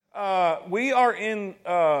We are in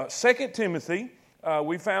 2 Timothy.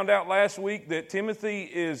 We found out last week that Timothy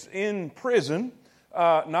is in prison,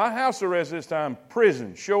 not house arrest this time,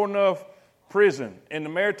 prison. Sure enough, prison. In the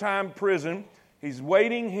maritime prison, he's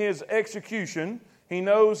waiting his execution. He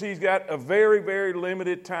knows he's got a very, very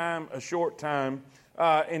limited time, a short time,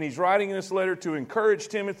 and he's writing this letter to encourage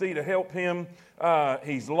Timothy, to help him.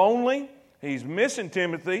 He's lonely. He's missing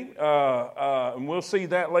Timothy, and we'll see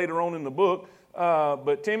that later on in the book.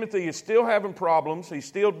 But Timothy is still having problems. He's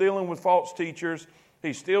still dealing with false teachers.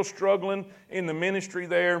 He's still struggling in the ministry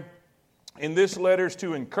there. And this letter is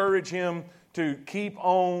to encourage him to keep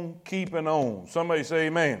on keeping on. Somebody say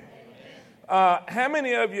amen. How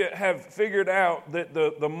many of you have figured out that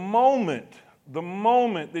the moment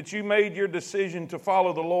that you made your decision to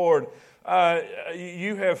follow the Lord,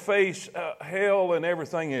 you have faced hell and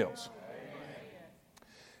everything else?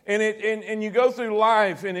 And you go through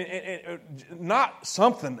life and not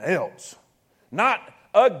something else, not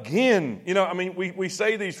again. You know, I mean, we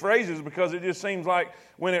say these phrases because it just seems like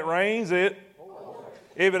when it rains, if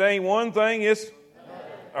it ain't one thing, it's.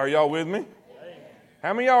 Are y'all with me?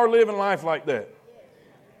 How many of y'all are living life like that?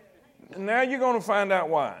 Now you're going to find out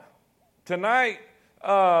why. Tonight,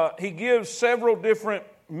 he gives several different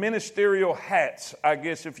ministerial hats, I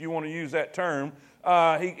guess, if you want to use that term.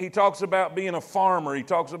 He talks about being a farmer. He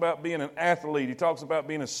talks about being an athlete. He talks about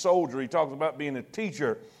being a soldier. He talks about being a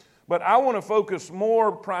teacher. But I want to focus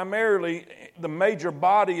more primarily, the major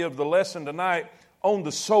body of the lesson tonight, on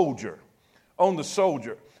the soldier.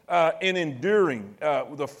 In enduring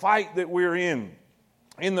the fight that we're in.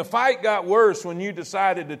 And the fight got worse when you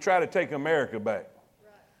decided to try to take America back.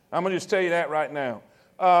 I'm going to just tell you that right now.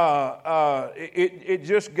 It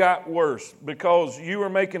just got worse because you were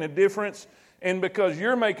making a difference. And because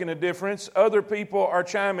you're making a difference, other people are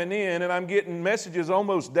chiming in, and I'm getting messages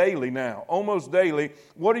almost daily now. Almost daily.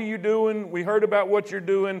 What are you doing? We heard about what you're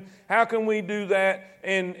doing. How can we do that?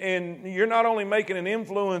 And you're not only making an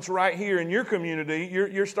influence right here in your community,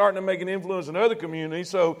 you're starting to make an influence in other communities.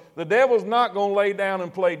 So the devil's not going to lay down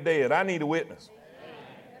and play dead. I need a witness.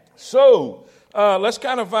 So let's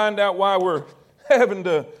kind of find out why we're having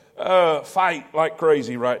to fight like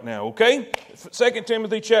crazy right now, okay? 2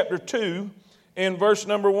 Timothy chapter 2. In verse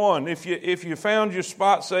number 1, if you found your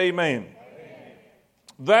spot, say amen. Amen.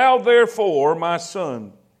 Thou therefore, my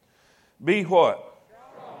son, be what?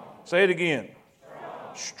 Strong. Say it again.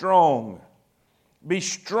 Strong. Be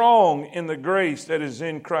strong in the grace that is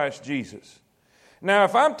in Christ Jesus. Now,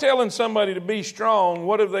 if I'm telling somebody to be strong,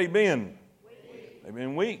 what have they been? Weak. They've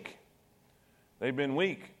been weak. They've been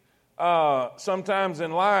weak. Sometimes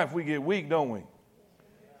in life we get weak, don't we?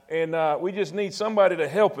 And we just need somebody to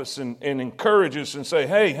help us and encourage us and say,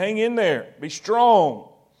 hey, hang in there, be strong.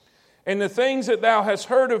 And the things that thou hast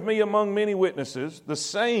heard of me among many witnesses, the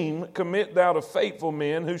same commit thou to faithful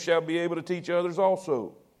men who shall be able to teach others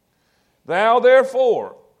also. Thou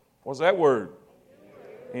therefore, what's that word?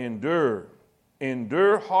 Endure.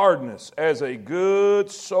 Endure hardness as a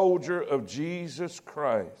good soldier of Jesus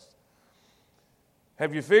Christ.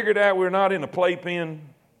 Have you figured out we're not in a playpen?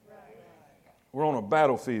 We're on a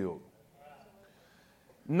battlefield.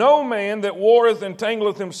 No man that warreth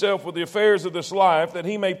entangleth himself with the affairs of this life, that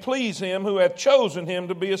he may please him who hath chosen him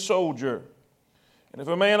to be a soldier. And if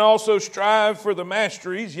a man also strive for the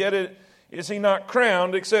masteries, yet is he not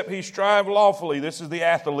crowned, except he strive lawfully. This is the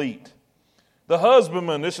athlete. The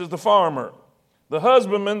husbandman, this is the farmer. The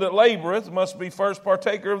husbandman that laboreth must be first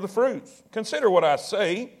partaker of the fruits. Consider what I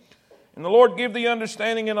say, and the Lord give thee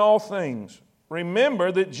understanding in all things.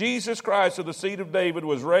 Remember that Jesus Christ of the seed of David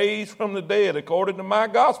was raised from the dead according to my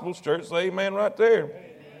gospel. Church, say amen right there.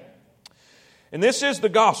 Amen. And this is the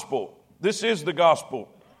gospel. This is the gospel.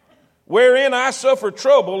 Wherein I suffer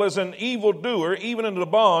trouble as an evildoer, even unto the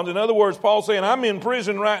bond. In other words, Paul's saying, I'm in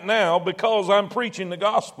prison right now because I'm preaching the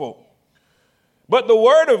gospel. But the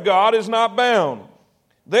word of God is not bound.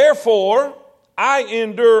 Therefore, I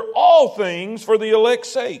endure all things for the elect's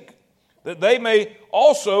sake, that they may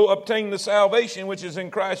also obtain the salvation which is in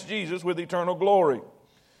Christ Jesus with eternal glory.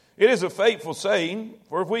 It is a faithful saying,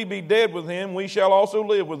 for if we be dead with him, we shall also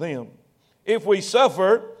live with him. If we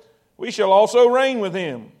suffer, we shall also reign with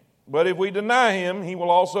him. But if we deny him, he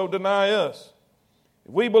will also deny us.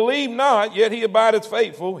 If we believe not, yet he abideth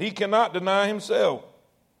faithful, he cannot deny himself.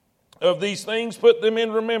 Of these things put them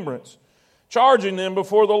in remembrance, charging them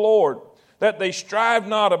before the Lord, that they strive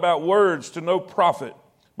not about words to no profit,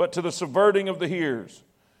 but to the subverting of the hearers.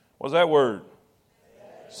 What's that word?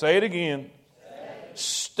 Say it again.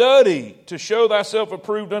 Study to show thyself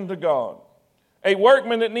approved unto God. A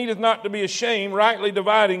workman that needeth not to be ashamed, rightly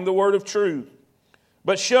dividing the word of truth.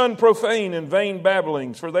 But shun profane and vain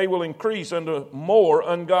babblings, for they will increase unto more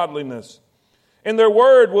ungodliness. And their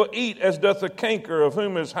word will eat as doth the canker, of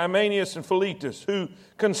whom is Hymenaeus and Philetus, who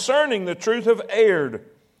concerning the truth have erred,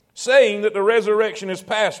 saying that the resurrection is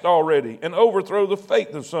past already, and overthrow the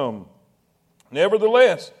faith of some.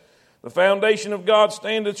 Nevertheless, the foundation of God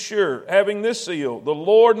standeth sure, having this seal, the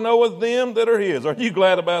Lord knoweth them that are his. Are you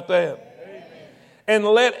glad about that? Amen. And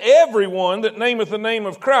let everyone that nameth the name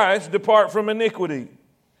of Christ depart from iniquity.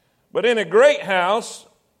 But in a great house,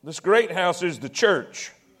 this great house is the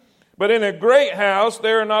church. But in a great house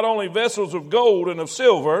there are not only vessels of gold and of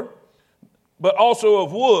silver, but also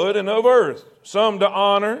of wood and of earth, some to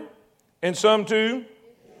honor and some to.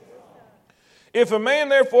 If a man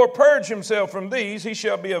therefore purge himself from these, he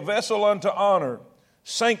shall be a vessel unto honor,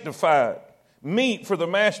 sanctified, meet for the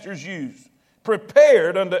master's use,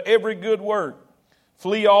 prepared unto every good work.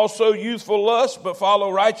 Flee also youthful lust, but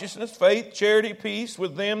follow righteousness, faith, charity, peace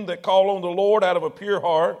with them that call on the Lord out of a pure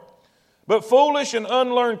heart. But foolish and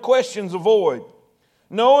unlearned questions avoid,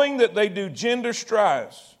 knowing that they do gender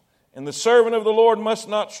strifes. And the servant of the Lord must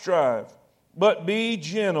not strive, but be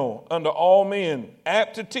gentle unto all men,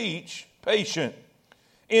 apt to teach, patient,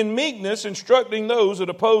 in meekness instructing those that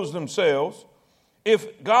oppose themselves,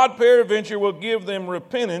 if God peradventure will give them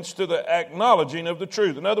repentance to the acknowledging of the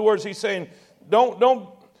truth. In other words, he's saying,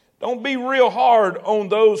 don't be real hard on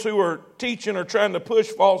those who are teaching or trying to push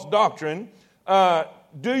false doctrine.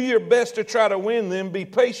 Do your best to try to win them. Be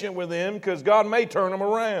patient with them, because God may turn them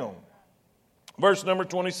around. Verse number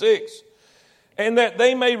 26. And that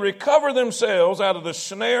they may recover themselves out of the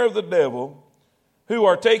snare of the devil, who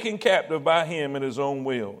are taken captive by him in his own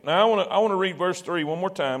will. Now I want to read verse 3 one more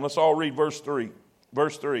time. Let's all read verse 3.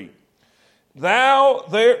 Verse 3.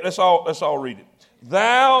 Let's all read it.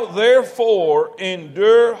 Thou therefore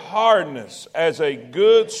endure hardness as a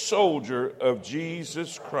good soldier of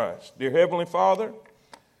Jesus Christ. Dear Heavenly Father,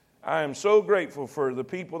 I am so grateful for the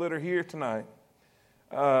people that are here tonight.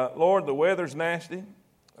 Lord, the weather's nasty.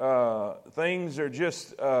 Things are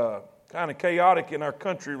just kind of chaotic in our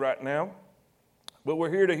country right now. But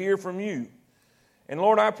we're here to hear from you. And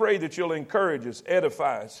Lord, I pray that you'll encourage us,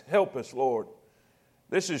 edify us, help us, Lord.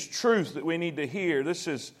 This is truth that we need to hear. This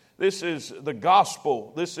is the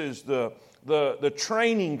gospel. This is the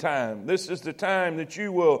training time. This is the time that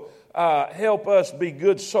you will help us be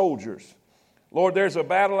good soldiers. Lord, there's a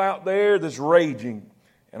battle out there that's raging.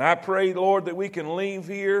 And I pray, Lord, that we can leave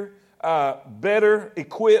here better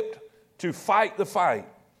equipped to fight the fight.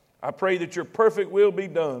 I pray that your perfect will be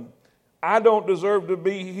done. I don't deserve to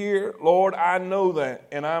be here, Lord. I know that,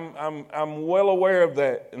 and I'm well aware of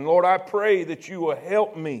that. And Lord, I pray that you will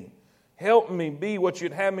help me. Help me be what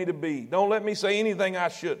you'd have me to be. Don't let me say anything I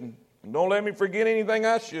shouldn't. And don't let me forget anything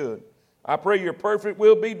I should. I pray your perfect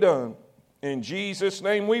will be done. In Jesus'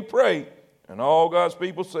 name we pray. And all God's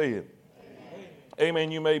people say it. Amen.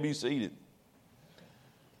 Amen. You may be seated.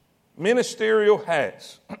 Ministerial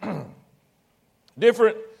hats.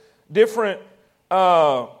 Different.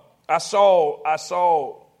 I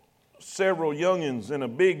saw several youngins and a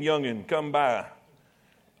big youngin come by.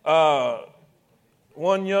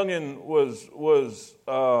 One youngin was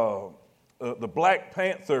the Black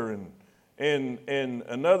Panther, and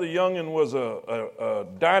another youngin was a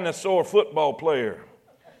dinosaur football player,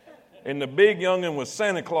 and the big youngin was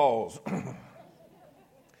Santa Claus.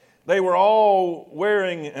 They were all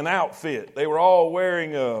wearing an outfit. They were all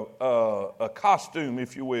wearing a costume,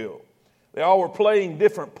 if you will. They all were playing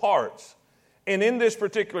different parts. And in this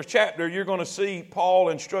particular chapter, you're going to see Paul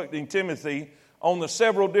instructing Timothy on the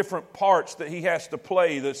several different parts that he has to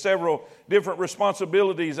play, the several different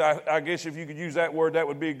responsibilities. I guess if you could use that word, that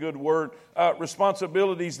would be a good word.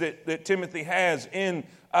 Responsibilities that Timothy has in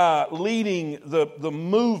leading the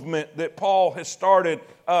movement that Paul has started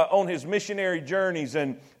on his missionary journeys.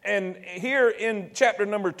 And here in chapter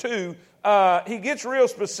number 2, he gets real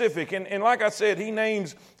specific, and like I said, he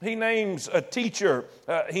names a teacher,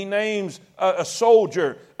 he names a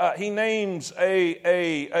soldier, he names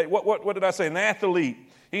what did I say? An athlete.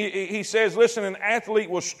 He says, listen, an athlete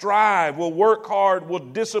will strive, will work hard, will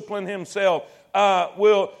discipline himself,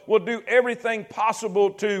 will do everything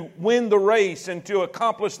possible to win the race and to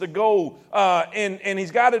accomplish the goal. And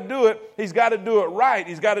he's got to do it. He's got to do it right.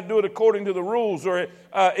 He's got to do it according to the rules, or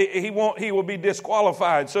he will be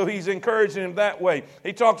disqualified. So he's encouraging him that way.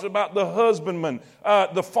 He talks about the husbandman,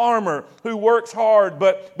 the farmer who works hard,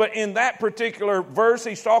 but in that particular verse,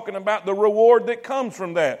 he's talking about the reward that comes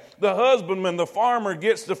from that. The husbandman, the farmer,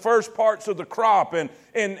 gets the first parts of the crop,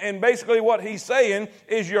 and basically what he's saying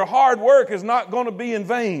is your hard work is not going to be in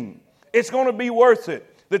vain. It's going to be worth it.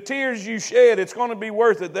 The tears you shed, it's going to be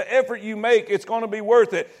worth it. The effort you make, it's going to be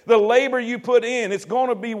worth it. The labor you put in, it's going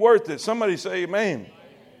to be worth it. Somebody say amen.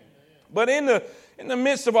 But in the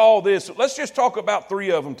midst of all this, let's just talk about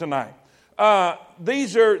three of them tonight.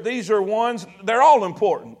 These are ones, they're all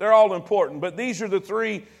important. They're all important. But these are the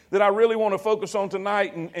three that I really want to focus on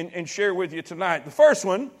tonight and share with you tonight. The first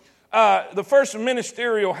one, the first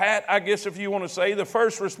ministerial hat, I guess if you want to say, the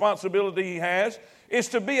first responsibility he has is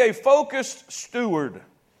to be a focused steward.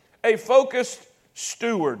 A focused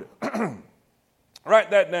steward.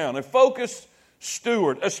 Write that down. A focused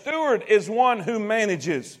steward. A steward is one who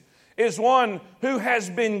manages, is one who has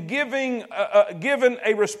been given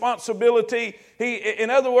a responsibility.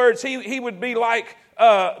 In other words, he would be like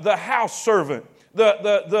the house servant,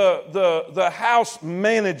 the house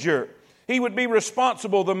manager. He would be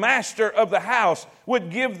responsible. The master of the house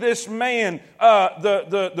would give this man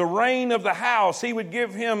the reign of the house. He would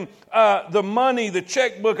give him the money, the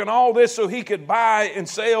checkbook, and all this so he could buy and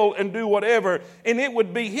sell and do whatever. And it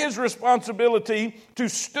would be his responsibility to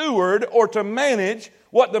steward or to manage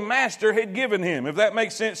what the master had given him. If that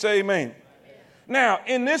makes sense, say amen. Now,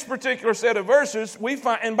 in this particular set of verses, we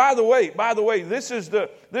find, and by the way, this is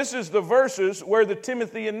the verses where the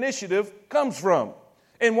Timothy initiative comes from.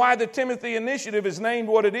 And why the Timothy initiative is named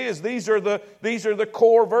what it is. These are the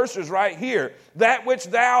core verses right here. That which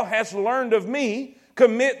thou hast learned of me,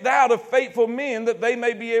 commit thou to faithful men, that they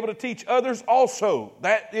may be able to teach others also.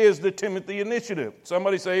 That is the Timothy initiative.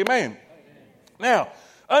 Somebody say amen. Now,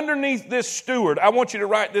 underneath this steward, I want you to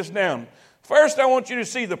write this down. First, I want you to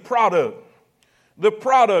see the product. The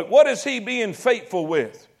product. What is he being faithful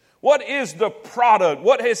with? What is the product?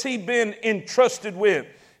 What has he been entrusted with?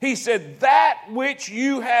 He said, that which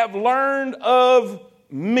you have learned of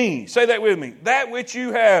me. Say that with me. That which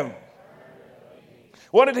you have.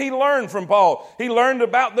 What did he learn from Paul? He learned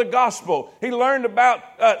about the gospel. He learned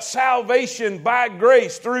about salvation by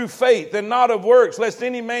grace through faith and not of works, lest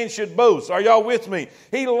any man should boast. Are y'all with me?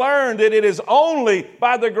 He learned that it is only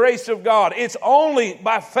by the grace of God. It's only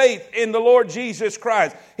by faith in the Lord Jesus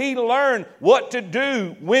Christ. He learned what to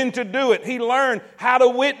do, when to do it. He learned how to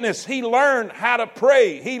witness. He learned how to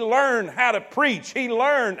pray. He learned how to preach. He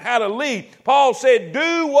learned how to lead. Paul said,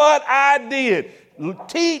 do what I did.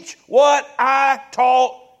 Teach what I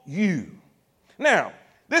taught you. Now,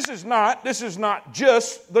 this is not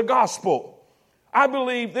just the gospel. I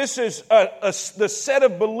believe this is the set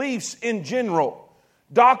of beliefs in general.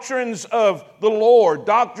 Doctrines of the Lord,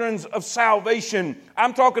 doctrines of salvation.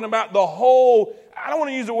 I'm talking about the whole, I don't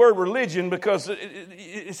want to use the word religion because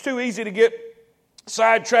it's too easy to get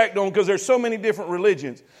sidetracked on because there's so many different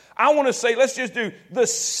religions. I want to say, let's just do the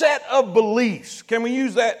set of beliefs. Can we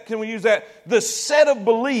use that? The set of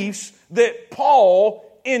beliefs that Paul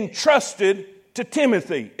entrusted to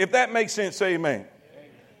Timothy. If that makes sense, say amen.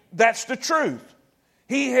 That's the truth.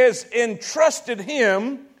 He has entrusted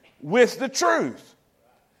him with the truth.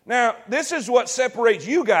 Now, this is what separates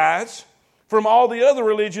you guys from all the other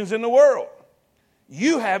religions in the world.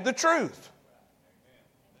 You have the truth.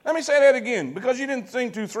 Let me say that again, because you didn't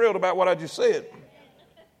seem too thrilled about what I just said.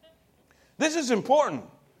 This is important.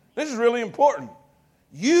 This is really important.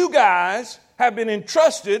 You guys have been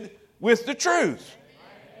entrusted with the truth.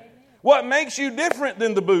 What makes you different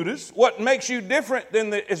than the Buddhists, what makes you different than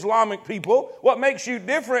the Islamic people, what makes you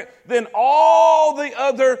different than all the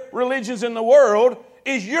other religions in the world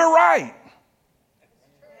is you're right.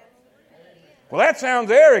 Well, that sounds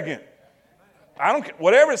arrogant. I don't care.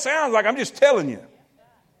 Whatever it sounds like, I'm just telling you.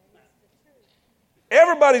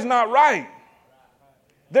 Everybody's not right.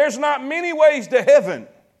 There's not many ways to heaven.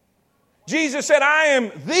 Jesus said, I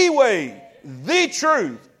am the way, the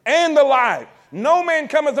truth, and the life. No man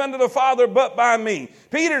cometh unto the Father but by me.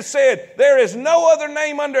 Peter said, there is no other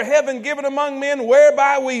name under heaven given among men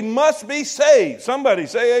whereby we must be saved. Somebody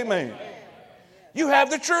say amen. You have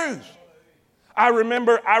the truth. I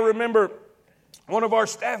remember one of our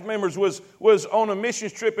staff members was on a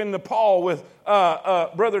missions trip in Nepal with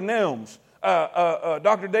Brother Nelms,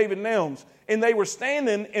 Dr. David Nelms. And they were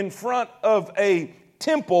standing in front of a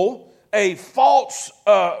temple, a false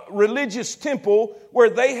religious temple where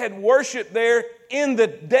they had worshiped there in the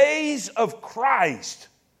days of Christ.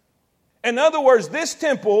 In other words, this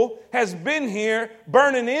temple has been here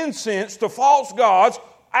burning incense to false gods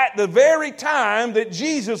at the very time that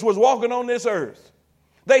Jesus was walking on this earth.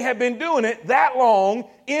 They have been doing it that long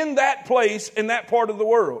in that place in that part of the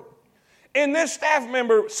world. And this staff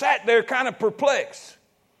member sat there kind of perplexed.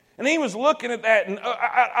 And he was looking at that, and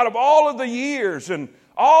out of all of the years and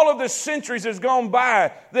all of the centuries has gone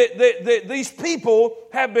by, that these people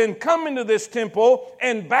have been coming to this temple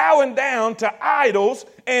and bowing down to idols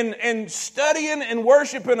and studying and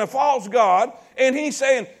worshiping a false god. And he's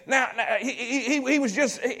saying, now he was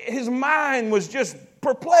just, his mind was just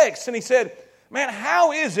perplexed. And he said, man,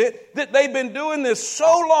 how is it that they've been doing this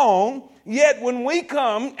so long, yet when we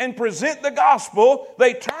come and present the gospel,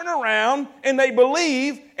 they turn around and they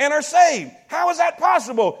believe and are saved? How is that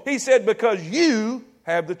possible? He said, because you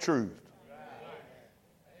have the truth.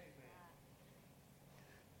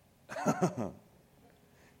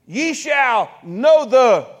 Ye shall know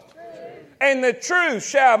the truth, and the truth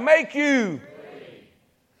shall make you free.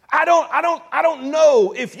 I don't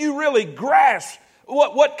know if you really grasp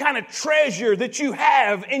what kind of treasure that you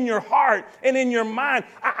have in your heart and in your mind.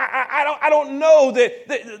 I don't know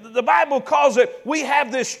that the Bible calls it, we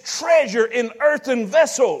have this treasure in earthen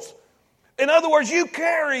vessels. In other words, you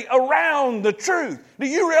carry around the truth. Do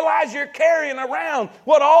you realize you're carrying around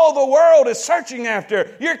what all the world is searching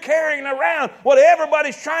after? You're carrying around what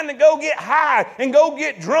everybody's trying to go get high and go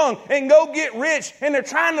get drunk and go get rich, and they're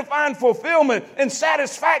trying to find fulfillment and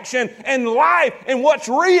satisfaction and life and what's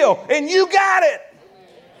real, and you got it.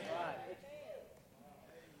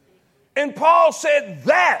 And Paul said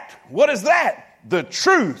that. What is that? The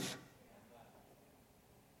truth.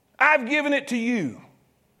 I've given it to you.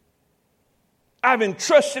 I've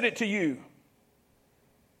entrusted it to you.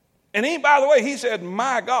 And he, by the way, he said,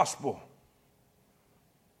 my gospel.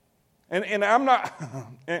 And I'm not,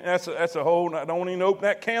 and that's a whole, I don't even open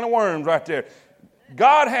that can of worms right there.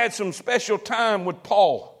 God had some special time with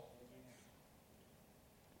Paul.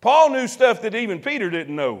 Paul knew stuff that even Peter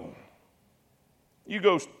didn't know. You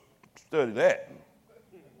go study that.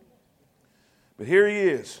 But here he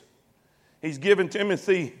is. He's given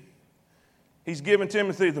Timothy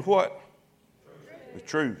the what? The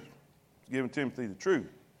truth. He's giving Timothy the truth.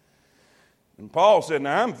 And Paul said,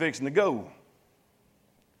 now I'm fixing to go.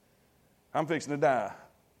 I'm fixing to die.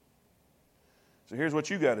 So here's what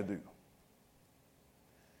you got to do.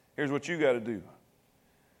 Here's what you got to do.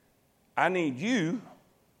 I need you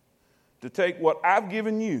to take what I've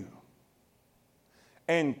given you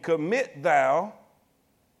and commit thou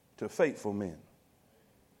to faithful men.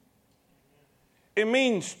 It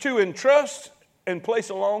means to entrust and place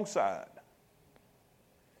alongside.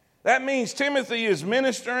 That means Timothy is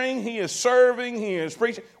ministering, he is serving, he is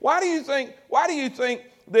preaching. Why do you think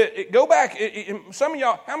that, go back, some of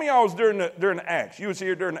y'all, how many of y'all was during the Acts? You was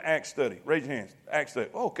here during the Acts study. Raise your hands. Acts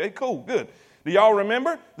study. Okay, cool, good. Do y'all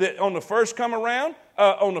remember that on the first come around,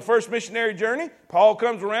 on the first missionary journey, Paul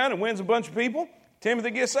comes around and wins a bunch of people?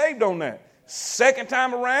 Timothy gets saved on that. Second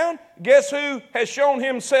time around, guess who has shown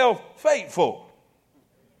himself faithful?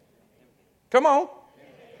 Come on.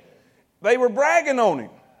 They were bragging on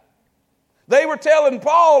him. They were telling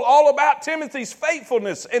Paul all about Timothy's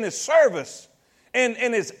faithfulness and his service and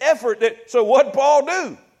his effort. So what did Paul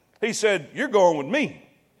do? He said, you're going with me.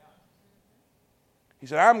 He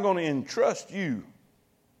said, I'm going to entrust you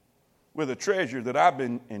with a treasure that I've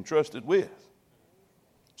been entrusted with.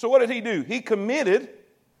 So what did he do? He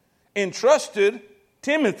entrusted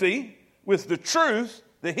Timothy with the truth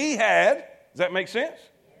that he had. Does that make sense?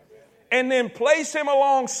 And then placed him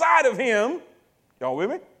alongside of him. Y'all with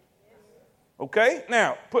me? Okay,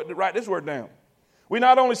 now, write this word down. We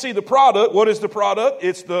not only see the product. What is the product?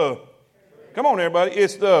 It's the, come on everybody,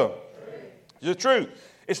 it's the truth.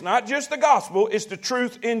 It's not just the gospel, it's the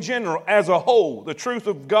truth in general as a whole. The truth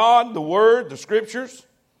of God, the word, the scriptures.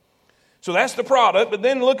 So that's the product, but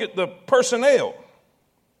then look at the personnel.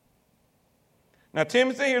 Now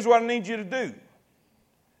Timothy, here's what I need you to do.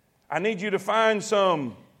 I need you to find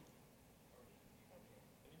some.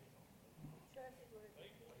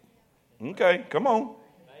 Okay, come on.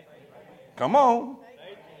 Come on.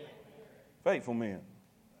 Faithful men.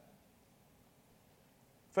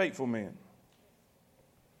 Faithful men.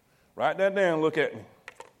 Write that down, look at me.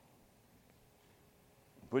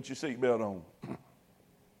 Put your seatbelt on.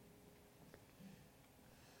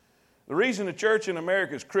 The reason the church in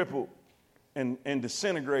America is crippled and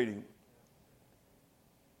disintegrating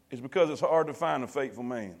is because it's hard to find a faithful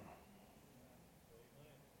man.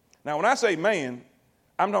 Now, when I say man,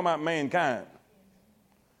 I'm talking about mankind.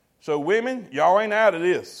 So women, y'all ain't out of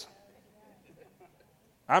this.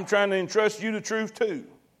 I'm trying to entrust you the truth too.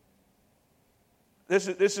 This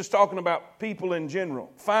is talking about people in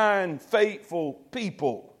general. Find faithful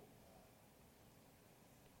people.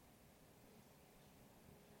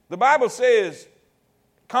 The Bible says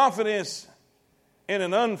confidence in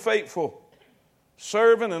an unfaithful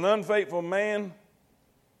servant, an unfaithful man,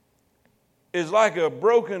 is like a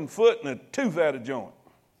broken foot and a tooth out of joint.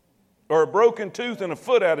 or a broken tooth and a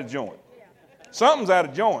foot out of joint. Something's out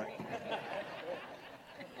of joint.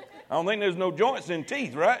 I don't think there's no joints in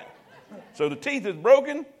teeth, right? So the teeth is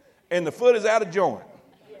broken and the foot is out of joint.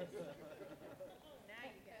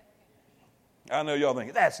 I know y'all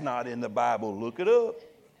think, that's not in the Bible. Look it up.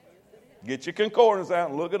 Get your concordance out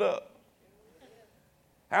and look it up.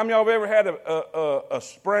 How many of y'all have ever had a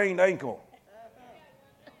sprained ankle?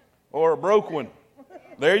 Or a broke one?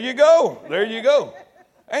 There you go. There you go.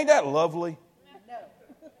 Ain't that lovely?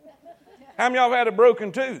 How many of y'all have had a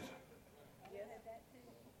broken tooth?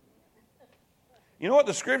 You know what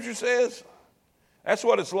the scripture says? That's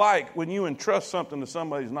what it's like when you entrust something to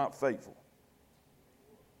somebody who's not faithful.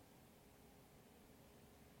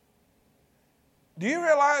 Do you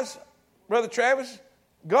realize, Brother Travis,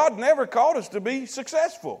 God never called us to be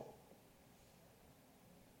successful.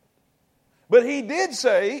 But he did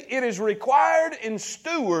say it is required in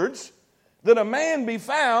stewards that a man be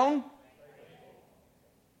found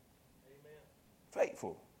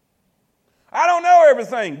faithful. I don't know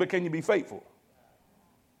everything, but can you be faithful?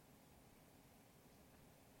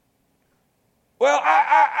 Well,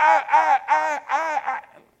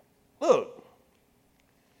 look,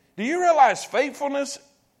 do you realize faithfulness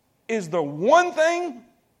is the one thing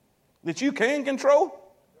that you can control?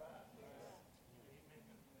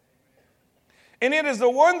 And it is the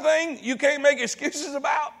one thing you can't make excuses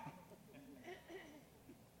about.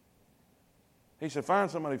 He said, find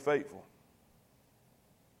somebody faithful.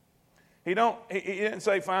 He didn't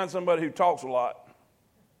say find somebody who talks a lot.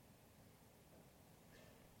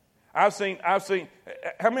 I've seen, how many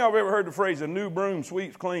of you have ever heard the phrase, a new broom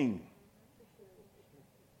sweeps clean?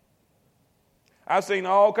 I've seen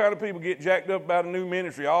all kind of people get jacked up about a new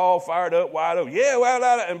ministry, all fired up, wide open. Yeah,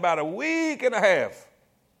 well, in about a week and a half,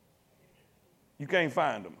 you can't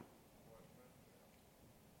find them.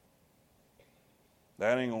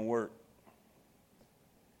 That ain't going to work.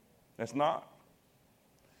 That's not.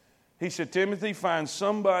 He said, Timothy, find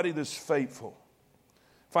somebody that's faithful.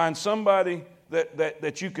 Find somebody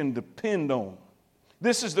that you can depend on.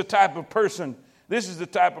 This is the type of person. Let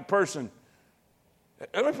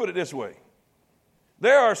me put it this way.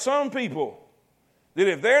 There are some people that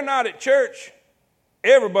if they're not at church,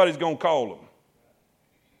 everybody's going to call them.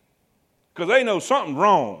 Because they know something's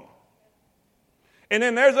wrong. And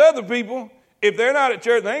then there's other people, if they're not at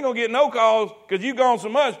church, they ain't going to get no calls because you've gone so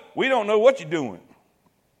much, we don't know what you're doing.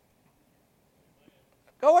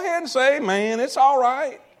 Go ahead and say, man, it's all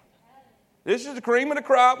right. This is the cream of the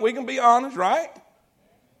crop. We can be honest, right?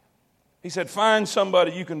 He said, find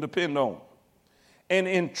somebody you can depend on and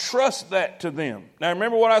entrust that to them. Now,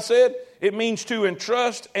 remember what I said? It means to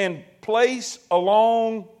entrust and place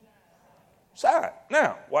alongside.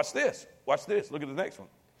 Now, watch this. Watch this. Look at the next one.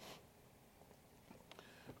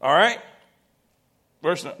 All right.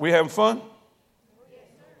 We having fun?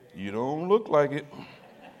 You don't look like it.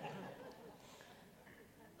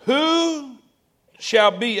 Who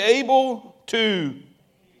shall be able to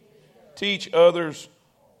teach others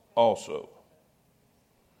also?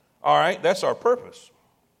 All right, that's our purpose.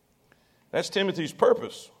 That's Timothy's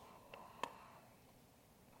purpose.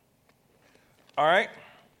 All right.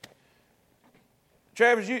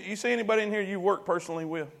 Travis, you see anybody in here you work personally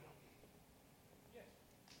with?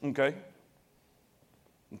 Okay.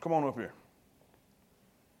 Come on up here.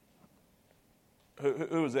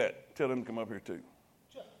 Who is that? Tell them to come up here too.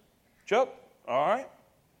 Chuck? All right.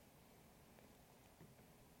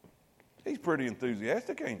 He's pretty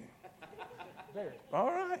enthusiastic, ain't he? All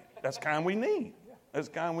right. That's the kind we need. That's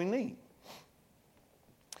the kind we need.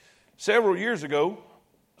 Several years ago,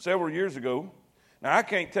 now I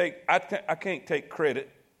can't take credit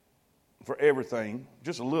for everything,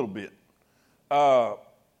 just a little bit.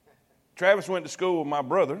 Travis went to school with my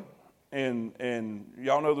brother, and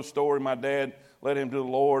y'all know the story. My dad led him to the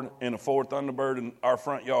Lord in a Ford Thunderbird in our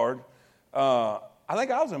front yard. I think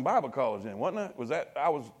I was in Bible college then, wasn't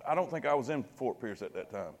I? I don't think I was in Fort Pierce at that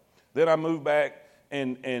time. Then I moved back,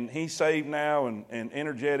 and he's saved now and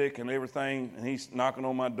energetic and everything, and he's knocking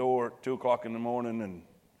on my door at 2 o'clock in the morning and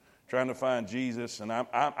trying to find Jesus, and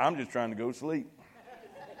I'm just trying to go to sleep.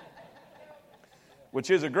 Which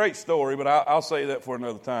is a great story, but I'll say that for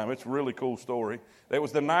another time. It's a really cool story. That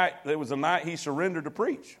was the night he surrendered to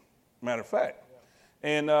preach, matter of fact.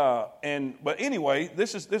 But anyway,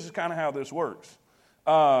 this is kind of how this works.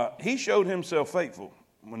 He showed himself faithful.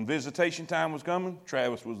 When visitation time was coming,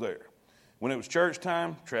 Travis was there. When it was church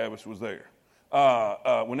time, Travis was there.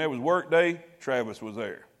 When there was work day, Travis was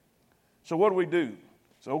there. So what do we do?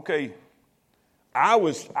 So okay, I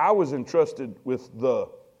was entrusted with the.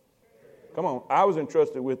 Come on, I was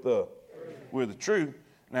entrusted with the truth.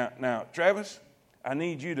 Now, Travis, I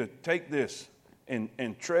need you to take this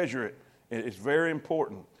and treasure it. It's very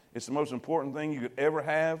important. It's the most important thing you could ever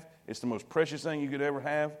have. It's the most precious thing you could ever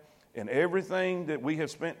have. And everything that we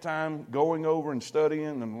have spent time going over and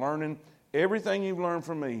studying and learning, everything you've learned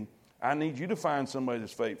from me, I need you to find somebody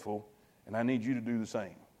that's faithful, and I need you to do the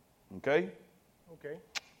same. Okay? Okay.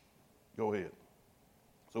 Go ahead.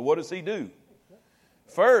 So what does he do?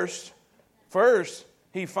 First,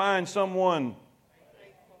 he finds someone.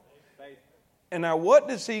 And now what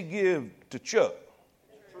does he give to Chuck?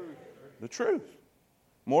 The truth.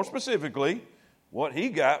 More specifically, what he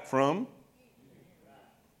got from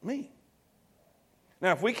me.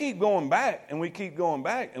 Now, if we keep going back and we keep going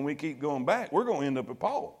back and we keep going back, we're going to end up at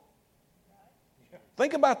Paul.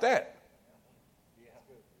 Think about that.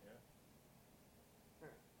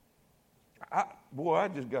 I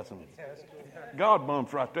just got some God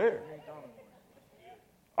bumps right there.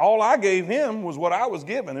 All I gave him was what I was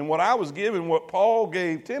given, and what I was given, what Paul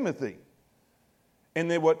gave Timothy. And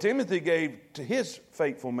then what Timothy gave to his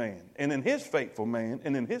faithful man, and then his faithful man,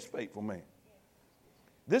 and then his faithful man.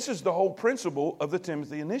 This is the whole principle of the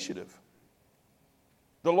Timothy initiative.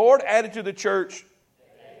 The Lord added to the church,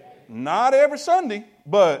 not every Sunday,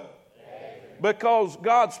 but because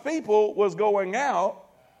God's people was going out.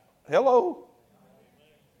 Hello.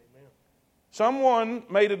 Someone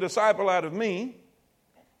made a disciple out of me.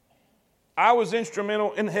 I was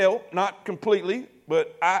instrumental in help, not completely,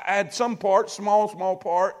 but I had some part, small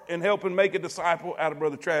part, in helping make a disciple out of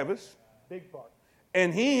Brother Travis. Big part.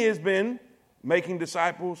 And he has been making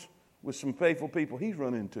disciples with some faithful people he's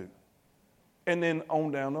run into. And then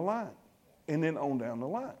on down the line. And then on down the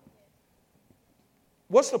line.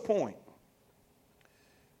 What's the point?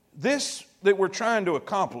 This that we're trying to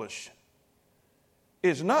accomplish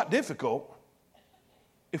is not difficult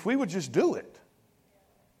if we would just do it.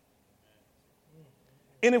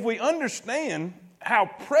 And if we understand how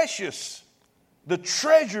precious the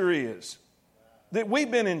treasure is that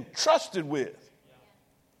we've been entrusted with,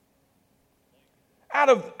 out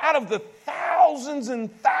of the thousands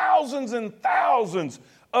and thousands and thousands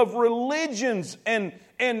of religions and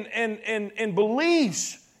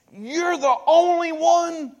beliefs, you're the only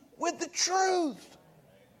one with the truth.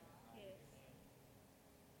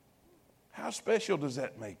 How special does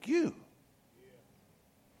that make you?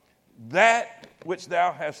 That which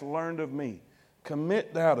thou hast learned of me,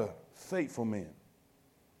 commit thou to faithful men,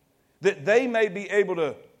 that they may be able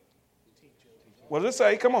to, what does it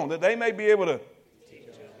say? Come on, that they may be able to.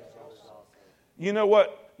 You know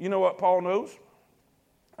what Paul knows?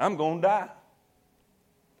 I'm going to die.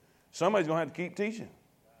 Somebody's going to have to keep teaching.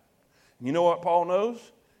 You know what Paul knows?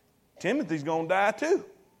 Timothy's going to die too.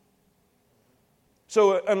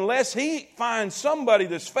 So unless he finds somebody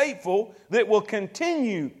that's faithful that will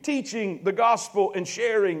continue teaching the gospel and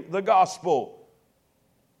sharing the gospel,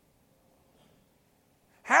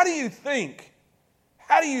 how do you think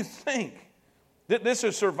that this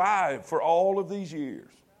has survived for all of these years?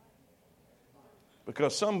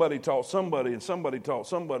 Because somebody taught somebody, and somebody taught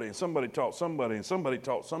somebody, and somebody taught somebody, and somebody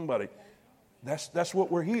taught somebody. That's what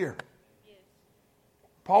we're here.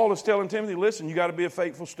 Paul is telling Timothy, listen, you got to be a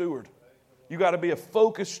faithful steward. You got to be a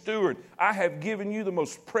focused steward. I have given you the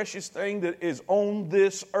most precious thing that is on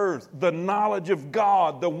this earth, the knowledge of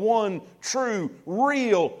God, the one true,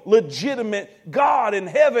 real, legitimate God in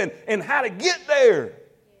heaven, and how to get there.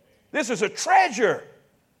 This is a treasure.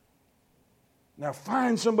 Now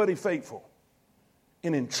find somebody faithful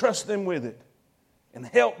and entrust them with it and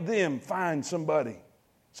help them find somebody.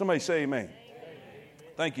 Somebody say amen.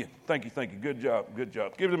 Thank you. Good job.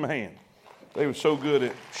 Give them a hand. They were so good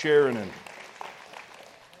at sharing and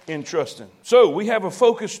entrusting. So we have a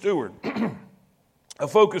focused steward. A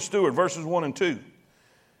focused steward, verses 1 and 2.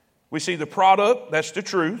 We see the product, that's the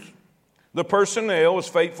truth. The personnel is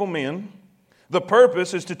faithful men. The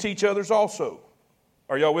purpose is to teach others also.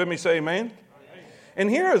 Are y'all with me? Say amen. And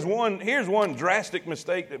here's one drastic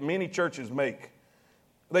mistake that many churches make.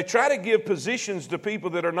 They try to give positions to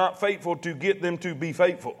people that are not faithful to get them to be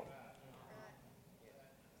faithful.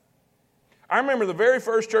 I remember the very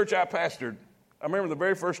first church I pastored.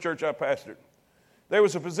 There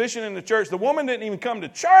was a position in the church. The woman didn't even come to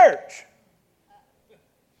church.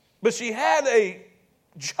 But she had a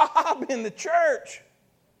job in the church.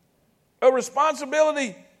 A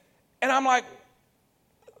responsibility. And I'm like,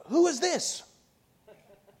 who is this?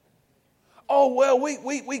 Oh, well,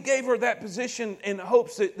 we gave her that position in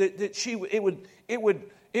hopes that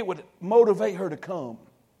it would motivate her to come.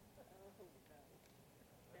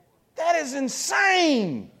 That is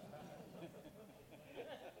insane.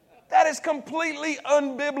 That is completely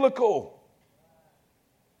unbiblical.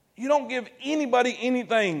 You don't give anybody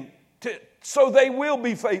anything so they will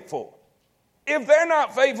be faithful. If they're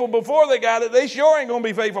not faithful before they got it, they sure ain't going to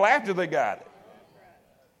be faithful after they got it.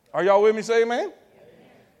 Are y'all with me? Say amen? Amen.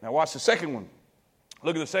 Now watch the second one.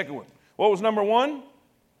 Look at the second one. What was number one?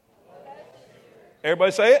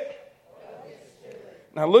 Everybody say it?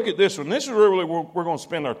 Now look at this one. This is really where we're going to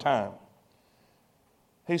spend our time.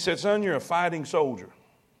 He said, son, you're a fighting soldier.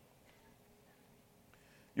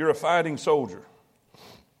 You're a fighting soldier.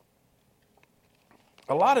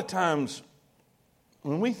 A lot of times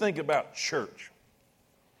when we think about church,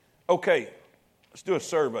 okay, let's do a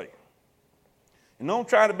survey. And don't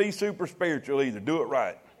try to be super spiritual either. Do it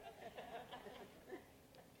right.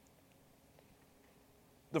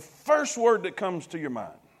 The first word that comes to your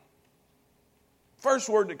mind. First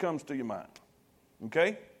word that comes to your mind.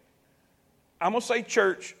 Okay? I'm going to say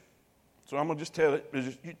church, so I'm going to just tell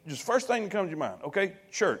it. Just first thing that comes to your mind. Okay?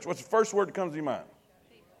 Church. What's the first word that comes to your mind?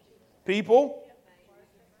 People.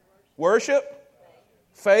 Worship.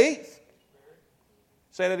 Faith.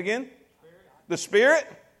 Say that again. The Spirit.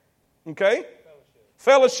 Okay?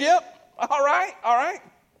 Fellowship. All right. All right.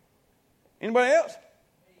 Anybody else?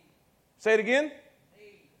 Say it again.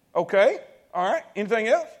 Okay. All right. Anything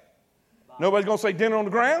else? Nobody's going to say dinner on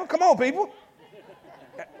the ground? Come on, people.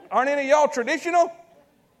 Aren't any of y'all traditional?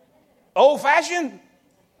 Old-fashioned?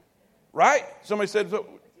 Right? Somebody said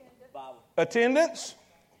attendance.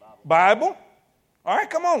 Bible. All right,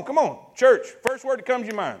 come on, come on. Church, first word that comes to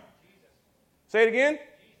your mind. Say it again.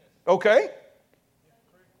 Okay.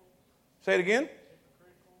 Say it again.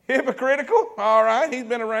 Hypocritical. All right, he's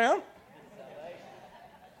been around.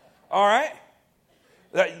 All right.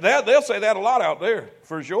 They'll say that a lot out there,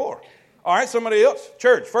 for sure. All right, somebody else.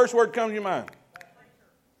 Church, first word that comes to your mind.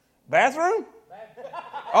 Bathroom?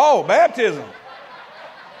 Oh, baptism.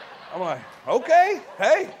 I'm like, okay,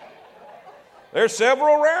 hey. There's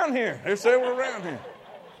several around here.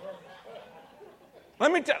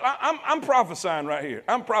 Let me tell you, I'm prophesying right here.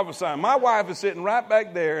 I'm prophesying. My wife is sitting right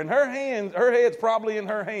back there, and her head's probably in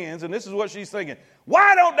her hands, and this is what she's thinking.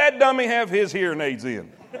 Why don't that dummy have his hearing aids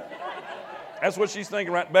in? That's what she's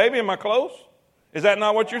thinking, right? Baby, am I close? Is that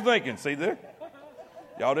not what you're thinking? See there?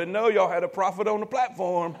 Y'all didn't know y'all had a prophet on the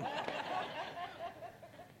platform.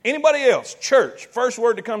 Anybody else? Church. First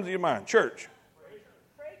word that comes to your mind. Church.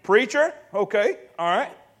 Preacher. Okay. All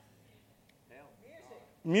right.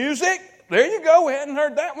 Music. There you go. We hadn't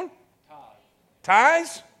heard that one.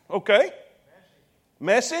 Tithes. Okay.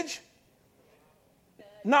 Message.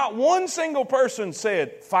 Not one single person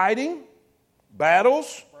said fighting,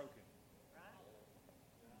 battles,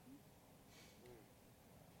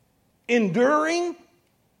 enduring.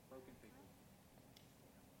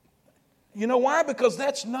 You know why? Because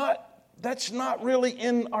that's not really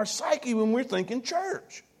in our psyche when we're thinking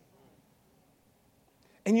church.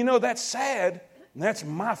 And you know, that's sad, and that's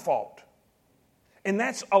my fault. And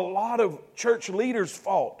that's a lot of church leaders'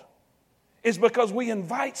 fault. Is because we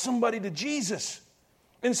invite somebody to Jesus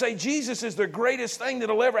and say, Jesus is the greatest thing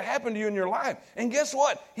that'll ever happen to you in your life. And guess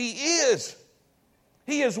what? He is.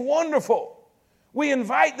 He is wonderful. We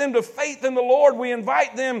invite them to faith in the Lord. We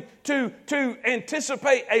invite them to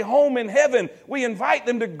anticipate a home in heaven. We invite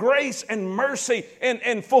them to grace and mercy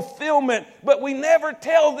and fulfillment. But we never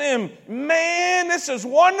tell them, man, this is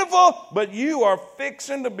wonderful, but you are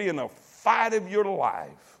fixing to be in a fight of your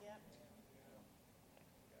life.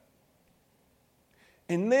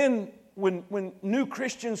 And then when new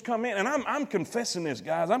Christians come in, and I'm confessing this,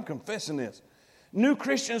 guys, I'm confessing this. New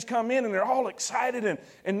Christians come in and they're all excited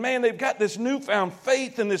and man, they've got this newfound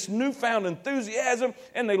faith and this newfound enthusiasm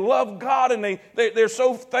and they love God and they're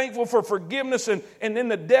so thankful for forgiveness and then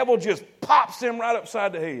the devil just pops them right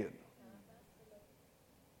upside the head.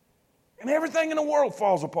 And everything in the world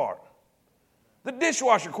falls apart. The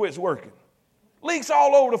dishwasher quits working. Leaks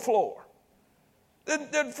all over the floor.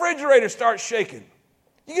 The refrigerator starts shaking.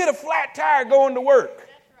 You get a flat tire going to work.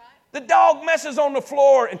 The dog messes on the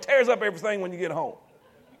floor and tears up everything when you get home.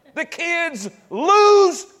 The kids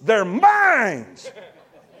lose their minds.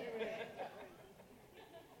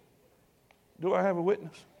 Do I have a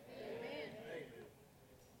witness?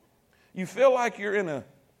 You feel like you're in a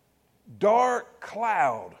dark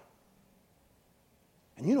cloud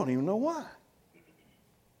and you don't even know why.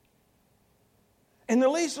 And the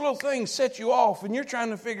least little thing sets you off and you're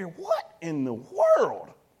trying to figure, what in the world?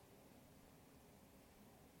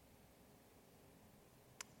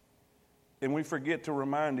 And we forget to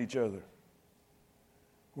remind each other,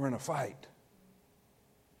 we're in a fight.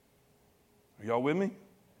 Are y'all with me?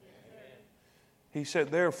 Yes. He said,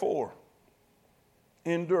 therefore,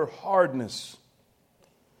 endure hardness.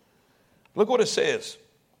 Look what it says.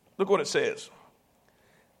 Look what it says.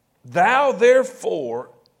 Thou therefore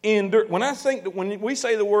Endure. When we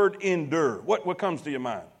say the word endure, what comes to your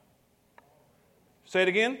mind? Say it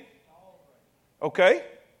again. Okay.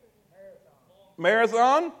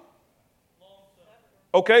 Marathon.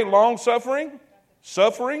 Okay, long suffering.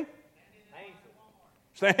 Suffering.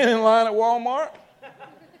 Standing in line at Walmart.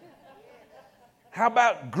 How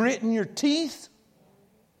about gritting your teeth?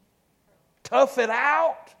 Tough it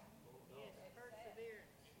out.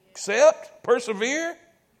 Accept. Persevere.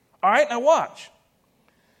 All right, now watch.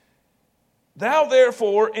 Thou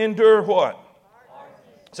therefore endure what?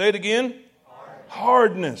 Hardness. Say it again.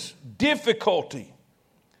 Hardness. Difficulty.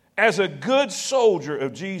 As a good soldier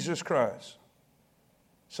of Jesus Christ.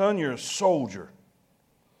 Son, you're a soldier.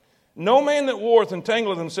 No man that warreth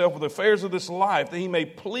entangleth himself with the affairs of this life, that he may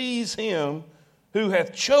please him who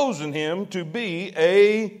hath chosen him to be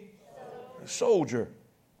a soldier.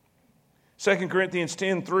 2 Corinthians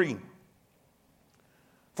 10:3.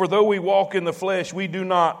 For though we walk in the flesh, we do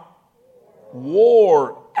not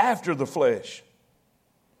war after the flesh.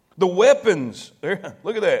 The weapons, there,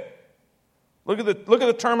 look at that. Look at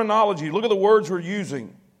the terminology. Look at the words we're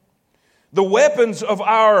using. The weapons of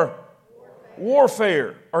our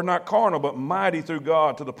warfare are not carnal, but mighty through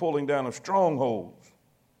God to the pulling down of strongholds.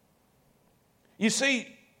 You see,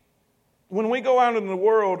 when we go out into the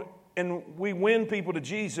world and we win people to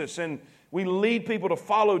Jesus and we lead people to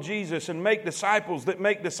follow Jesus and make disciples that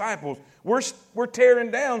make disciples, we're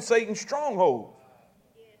tearing down Satan's stronghold.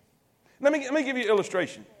 Let me give you an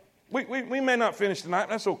illustration. We may not finish tonight,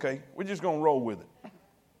 but that's okay. We're just going to roll with it.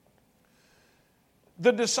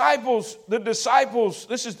 The disciples,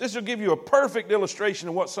 this will give you a perfect illustration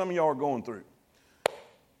of what some of y'all are going through.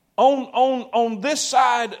 On this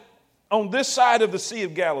side of the Sea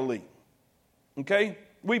of Galilee, okay?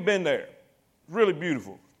 We've been there. Really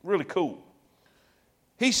beautiful, really cool.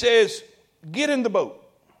 He says, get in the boat.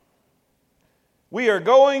 We are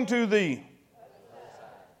going to the...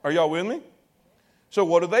 Are y'all with me? So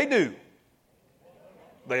what do?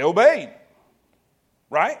 They obeyed.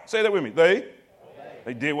 Right? Say that with me.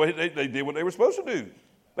 They did what they were supposed to do.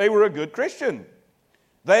 They were a good Christian.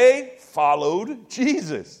 They followed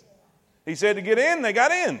Jesus. He said to get in, they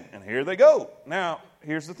got in. And here they go. Now,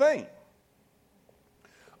 here's the thing.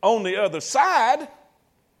 On the other side,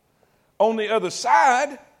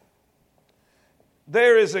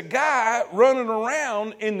 there is a guy running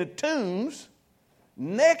around in the tombs,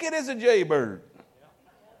 naked as a jaybird,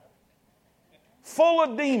 full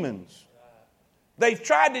of demons. They've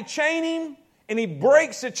tried to chain him, and he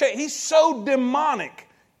breaks the chain. He's so demonic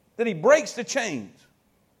that he breaks the chains.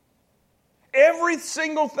 Every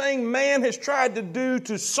single thing man has tried to do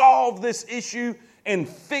to solve this issue and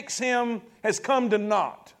fix him has come to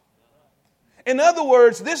naught. In other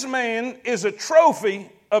words, this man is a trophy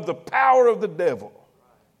of the power of the devil.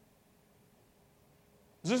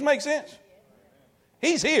 Does this make sense?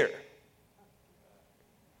 He's here.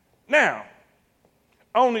 Now,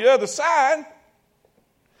 on the other side,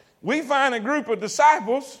 we find a group of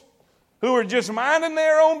disciples who are just minding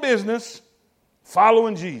their own business,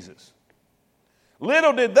 following Jesus.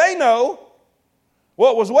 Little did they know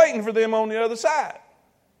what was waiting for them on the other side.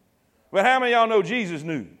 But how many of y'all know Jesus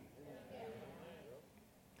knew?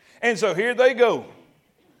 And so here they go.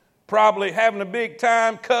 Probably having a big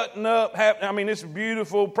time, cutting up. It's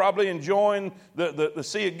beautiful, probably enjoying the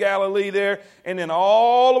Sea of Galilee there. And then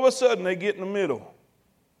all of a sudden they get in the middle.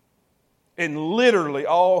 And literally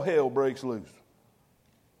all hell breaks loose.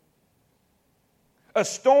 A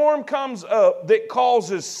storm comes up that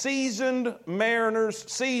causes seasoned mariners,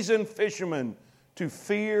 seasoned fishermen to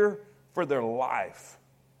fear for their life.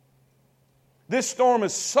 This storm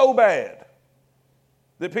is so bad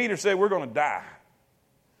that Peter said, we're going to die.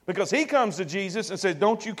 Because he comes to Jesus and says,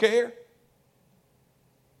 don't you care?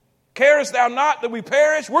 Carest thou not that we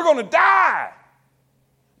perish? We're going to die.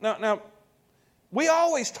 Now, we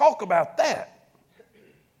always talk about that.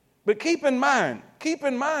 But keep in mind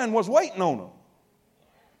what's waiting on them.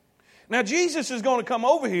 Now, Jesus is going to come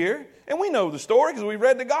over here, and we know the story because we've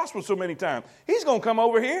read the gospel so many times. He's going to come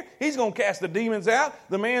over here. He's going to cast the demons out.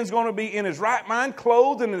 The man's going to be in his right mind,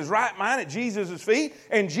 clothed in his right mind at Jesus' feet.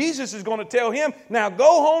 And Jesus is going to tell him, now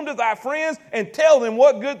go home to thy friends and tell them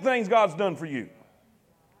what good things God's done for you.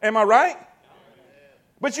 Am I right?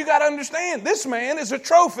 But you got to understand, this man is a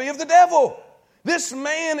trophy of the devil. This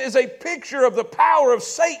man is a picture of the power of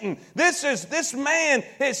Satan. This man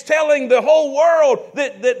is telling the whole world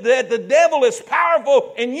that the devil is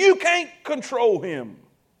powerful and you can't control him.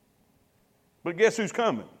 But guess who's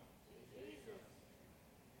coming?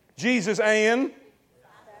 Jesus and...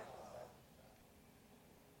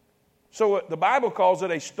 So the Bible calls it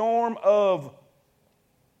a storm of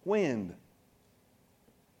wind.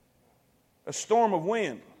 A storm of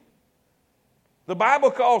wind. The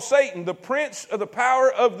Bible calls Satan the prince of the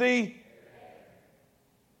power of the...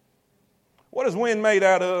 What is wind made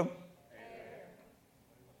out of?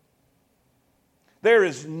 There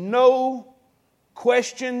is no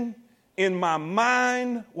question in my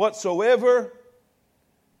mind whatsoever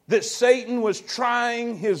that Satan was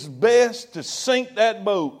trying his best to sink that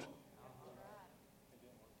boat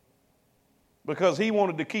because he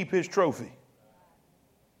wanted to keep his trophy.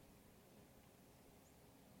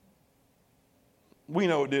 We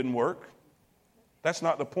know it didn't work. That's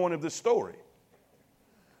not the point of this story.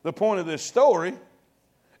 The point of this story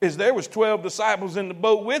is there was 12 disciples in the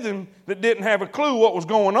boat with him that didn't have a clue what was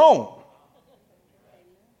going on.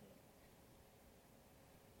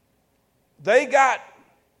 They got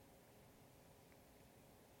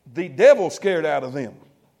the devil scared out of them.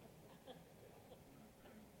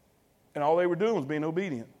 And all they were doing was being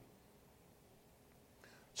obedient.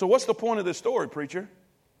 So what's the point of this story, preacher?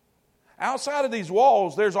 Outside of these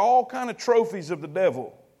walls, there's all kind of trophies of the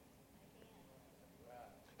devil.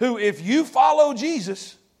 Who, if you follow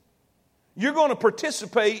Jesus, you're going to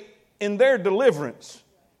participate in their deliverance.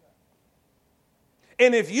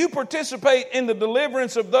 And if you participate in the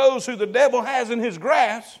deliverance of those who the devil has in his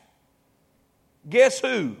grasp, guess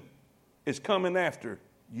who is coming after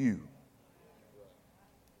you?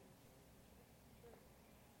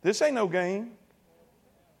 This ain't no game.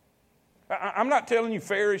 I'm not telling you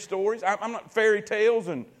fairy stories. I'm not fairy tales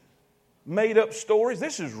and made up stories.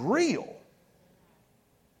 This is real.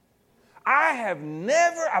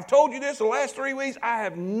 I've told you this the last 3 weeks, I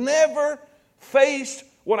have never faced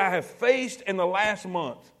what I have faced in the last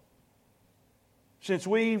month since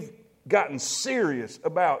we've gotten serious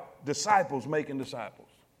about disciples making disciples.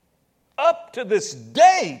 Up to this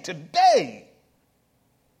day, today.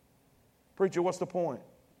 Preacher, what's the point?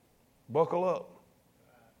 Buckle up.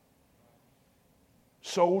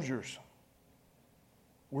 Soldiers.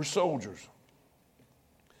 We're soldiers.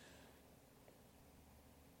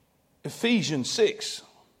 Ephesians 6,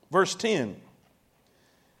 verse 10.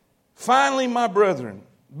 Finally, my brethren,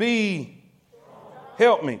 be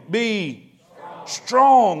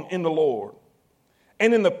strong in the Lord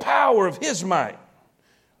and in the power of his might.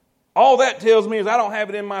 All that tells me is I don't have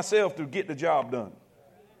it in myself to get the job done.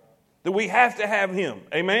 That we have to have him.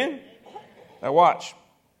 Amen? Now watch.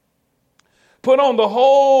 Put on the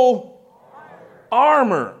whole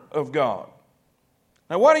armor of God.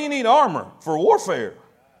 Now why do you need armor? For warfare.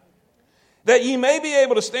 That ye may be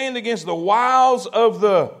able to stand against the wiles of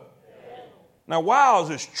the... Now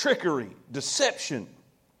wiles is trickery, deception.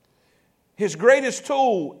 His greatest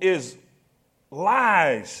tool is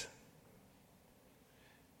lies.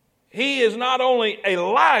 He is not only a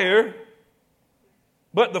liar,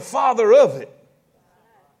 but the father of it.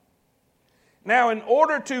 Now, in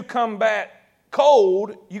order to combat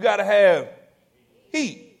cold, you got to have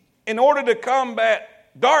heat. In order to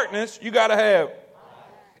combat darkness, you got to have.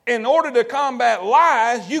 In order to combat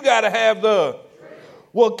lies, you got to have the.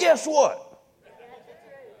 Well, guess what?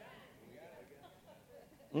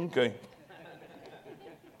 Okay.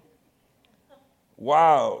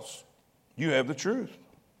 Wiles, you have the truth.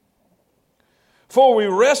 For we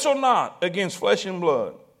wrestle not against flesh and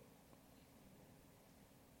blood.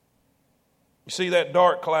 You see, that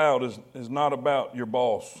dark cloud is not about your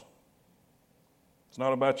boss. It's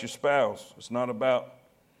not about your spouse. It's not about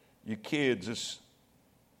your kids.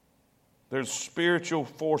 There's spiritual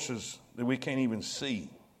forces that we can't even see.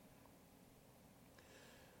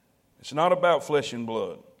 It's not about flesh and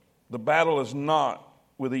blood. The battle is not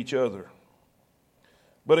with each other,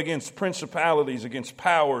 but against principalities, against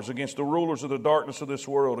powers, against the rulers of the darkness of this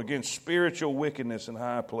world, against spiritual wickedness in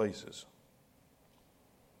high places.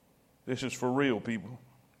 This is for real, people.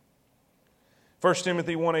 1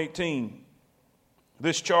 Timothy 1:18.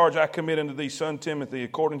 This charge I commit unto thee, son Timothy,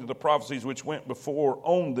 according to the prophecies which went before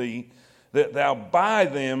on thee, that thou by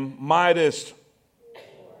them mightest...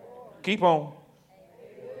 Keep on.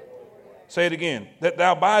 Say it again. That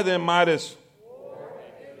thou by them mightest...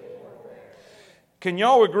 Can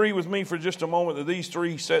y'all agree with me for just a moment that these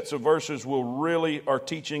three sets of verses are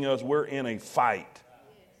teaching us we're in a fight?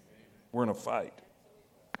 We're in a fight.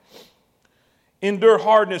 Endure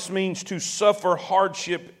hardness means to suffer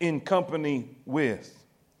hardship in company with.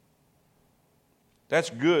 That's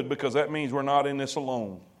good because that means we're not in this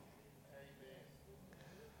alone.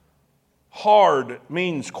 Hard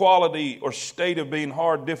means quality or state of being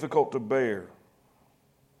hard, difficult to bear.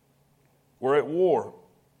 We're at war.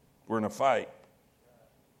 We're in a fight.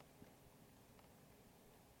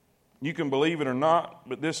 You can believe it or not,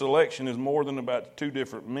 but this election is more than about two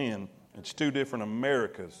different men. It's two different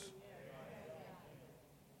Americas.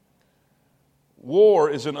 War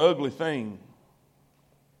is an ugly thing,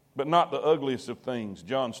 but not the ugliest of things,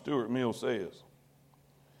 John Stuart Mill says.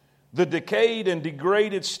 The decayed and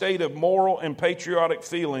degraded state of moral and patriotic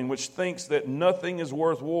feeling which thinks that nothing is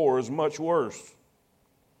worth war is much worse.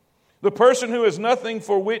 The person who has nothing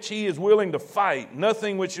for which he is willing to fight,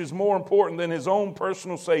 nothing which is more important than his own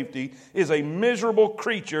personal safety, is a miserable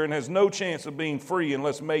creature and has no chance of being free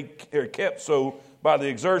unless made or kept so by the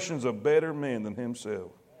exertions of better men than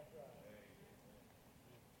himself.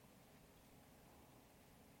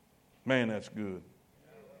 Man, that's good.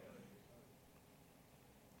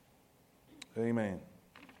 Amen.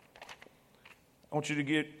 I want you to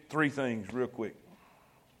get three things real quick.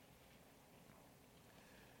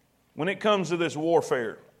 When it comes to this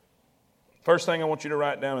warfare, first thing I want you to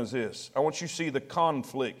write down is this. I want you to see the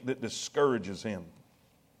conflict that discourages him.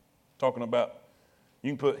 Talking about,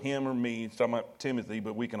 you can put him or me, it's talking about Timothy,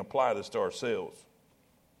 but we can apply this to ourselves.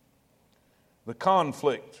 The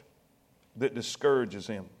conflict that discourages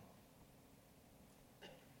him.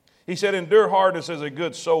 He said, endure hardness as a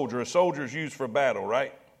good soldier. A soldier is used for battle,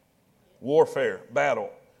 right? Warfare,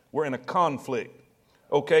 battle. We're in a conflict.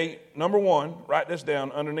 Okay, number one, write this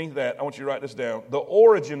down. Underneath that, I want you to write this down. The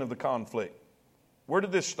origin of the conflict. Where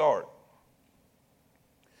did this start?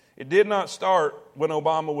 It did not start when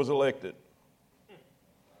Obama was elected,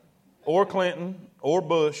 or Clinton, or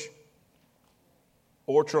Bush,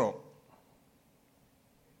 or Trump.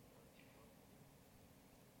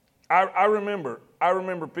 I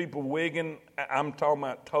remember people wigging, I'm talking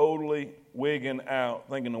about totally wigging out,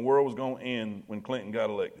 thinking the world was going to end when Clinton got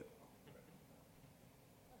elected.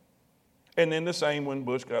 And then the same when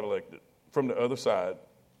Bush got elected from the other side.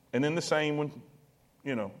 And then the same when,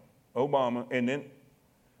 Obama. And then,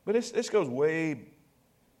 but this goes way,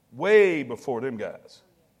 way before them guys.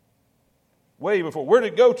 Way before. Where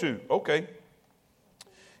did it go to? Okay.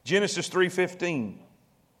 Genesis 3:15.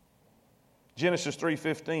 Genesis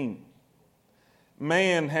 3:15.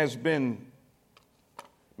 Man has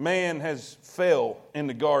fell in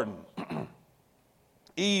the garden.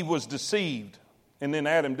 Eve was deceived, and then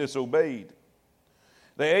Adam disobeyed.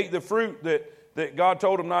 They ate the fruit that God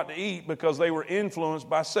told them not to eat because they were influenced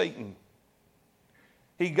by Satan.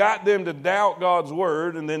 He got them to doubt God's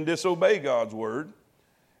word and then disobey God's word.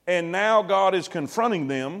 And now God is confronting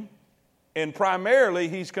them, and primarily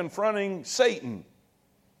he's confronting Satan.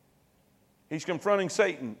 He's confronting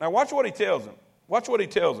Satan. Now watch what he tells them. Watch what he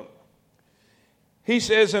tells them. He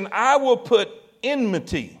says, and I will put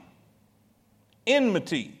enmity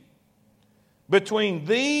between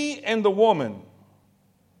thee and the woman,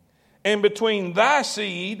 and between thy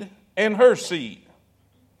seed and her seed.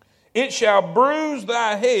 It shall bruise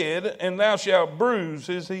thy head, and thou shalt bruise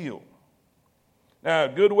his heel. Now, a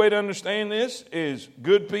good way to understand this is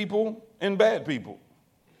good people and bad people,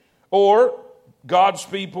 or God's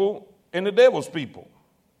people and the devil's people.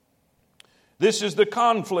 This is the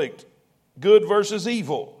conflict, good versus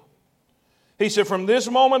evil. He said, from this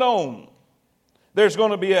moment on, there's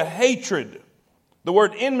going to be a hatred. The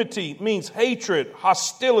word enmity means hatred,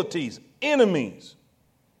 hostilities, enemies.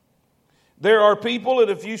 There are people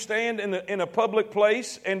that if you stand in a public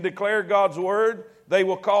place and declare God's word, they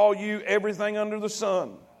will call you everything under the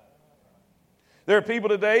sun. There are people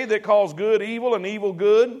today that calls good evil and evil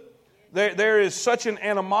good. There is such an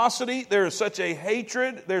animosity. There is such a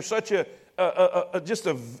hatred. There's such a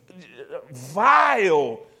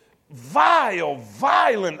violent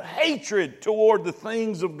hatred toward the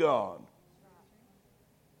things of God.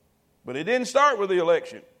 But it didn't start with the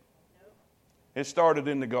election. It started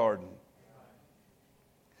in the garden.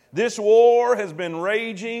 This war has been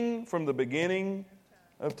raging from the beginning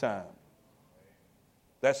of time.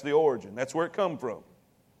 That's the origin. That's where it come from.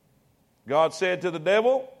 God said to the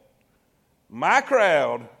devil, my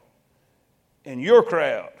crowd and your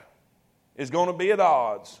crowd is going to be at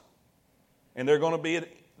odds, and they're going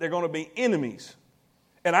to be enemies.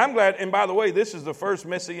 And I'm glad, and by the way, this is the first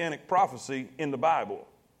messianic prophecy in the Bible.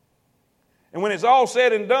 And when it's all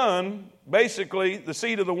said and done, basically the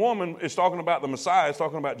seed of the woman is talking about the Messiah, it's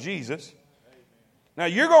talking about Jesus. Now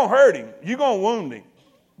you're going to hurt him, you're going to wound him,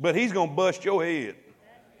 but he's going to bust your head.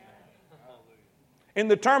 In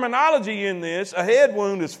the terminology in this, a head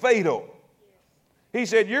wound is fatal. He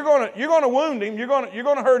said, you're going to wound him, you're going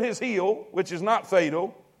to hurt his heel, which is not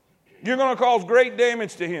fatal. You're going to cause great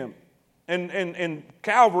damage to him. And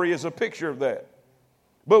Calvary is a picture of that.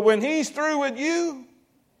 But when he's through with you,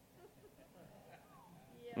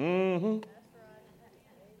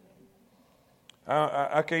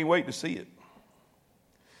 I can't wait to see it.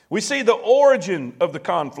 We see the origin of the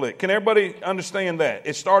conflict. Can everybody understand that?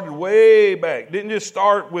 It started way back. It didn't just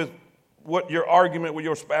start with what your argument with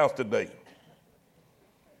your spouse today.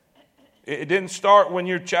 It didn't start when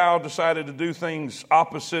your child decided to do things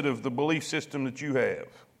opposite of the belief system that you have.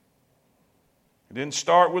 It didn't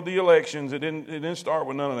start with the elections. It didn't start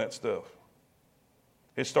with none of that stuff.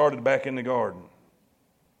 It started back in the garden.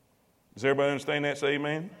 Does everybody understand that? Say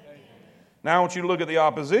amen. Now I want you to look at the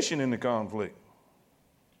opposition in the conflict.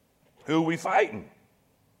 Who are we fighting?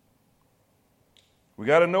 We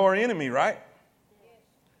got to know our enemy, right?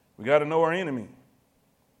 We got to know our enemy.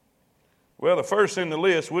 Well, the first in the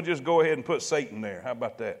list, we'll just go ahead and put Satan there. How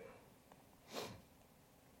about that?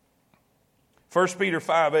 1 Peter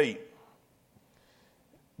 5:8.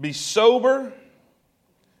 Be sober,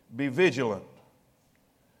 be vigilant,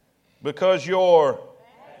 because your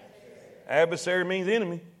adversary means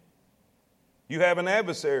enemy. You have an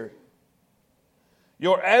adversary.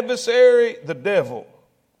 Your adversary, the devil,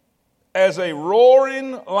 as a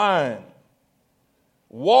roaring lion,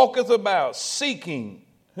 walketh about seeking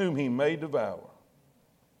whom he may devour.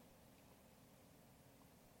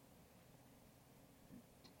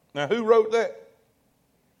 Now, who wrote that?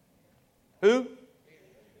 Who?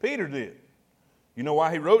 Peter did. You know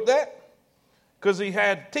why he wrote that? Because he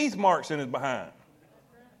had teeth marks in his behind.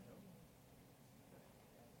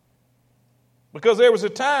 Because there was a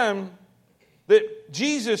time that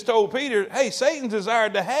Jesus told Peter, hey, Satan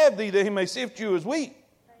desired to have thee that he may sift you as wheat.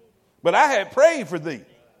 But I had prayed for thee.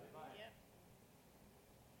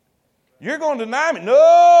 You're going to deny me?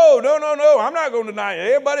 No. I'm not going to deny you.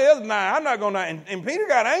 Everybody else deny. I'm not going to deny. And Peter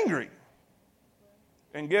got angry.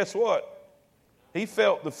 And guess what? He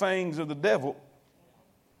felt the fangs of the devil.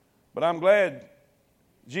 But I'm glad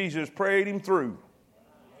Jesus prayed him through.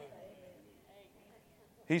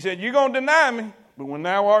 He said, you're going to deny me, but when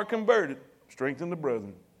thou art converted, strengthen the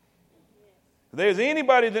brethren. If there's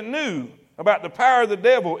anybody that knew about the power of the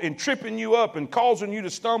devil in tripping you up and causing you to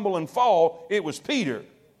stumble and fall, it was Peter.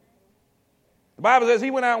 The Bible says he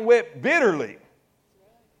went out and wept bitterly.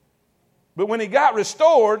 But when he got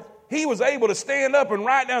restored, he was able to stand up and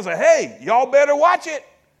write down and say, hey, y'all better watch it.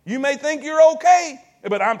 You may think you're okay,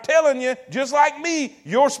 but I'm telling you, just like me,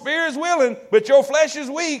 your spirit is willing, but your flesh is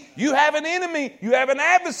weak. You have an enemy. You have an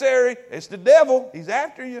adversary. It's the devil. He's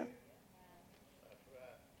after you.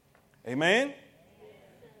 Amen?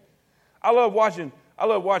 I love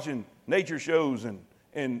watching nature shows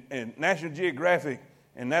and National Geographic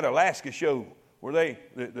and that Alaska show where they,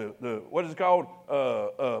 the what is it called?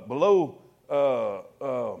 Below,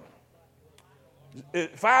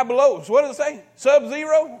 5 below, what does it say?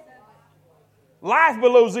 Sub-zero? Life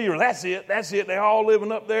below zero. That's it. They're all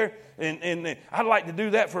living up there. And I'd like to do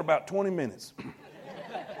that for about 20 minutes.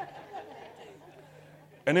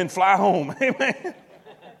 And then fly home. Amen.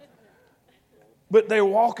 But they're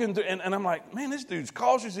walking through, and I'm like, man, this dude's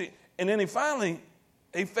cautious. And then he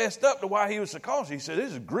fessed up to why he was so cautious. He said,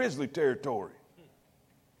 this is grizzly territory.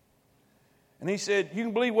 And he said, you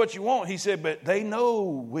can believe what you want. He said, but they know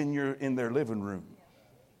when you're in their living room.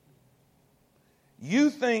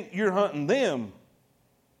 You think you're hunting them,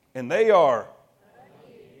 and they are.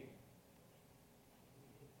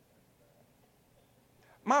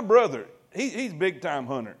 My brother, he's big time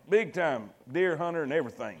hunter, big time deer hunter and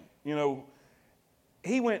everything. You know,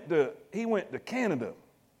 he went to Canada,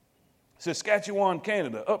 Saskatchewan,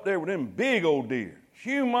 Canada, up there with them big old deer,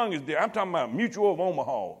 humongous deer. I'm talking about Mutual of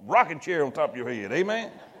Omaha, rocking chair on top of your head.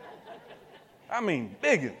 Amen. I mean,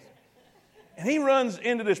 biggest. And he runs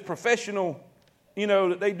into this professional, you know,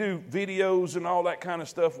 that they do videos and all that kind of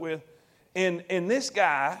stuff with. And this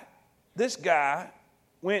guy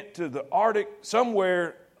went to the Arctic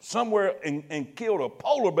somewhere and killed a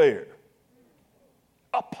polar bear.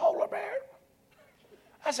 A polar bear?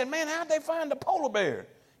 I said, man, how'd they find the polar bear?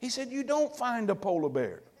 He said, you don't find the polar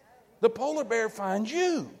bear. The polar bear finds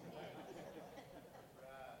you.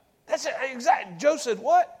 That's it, exactly. Joe said,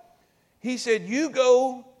 what? He said, you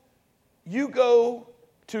go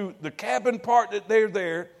to the cabin part that they're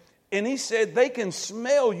there, and he said they can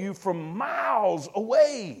smell you from miles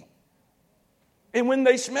away. And when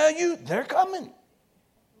they smell you, they're coming.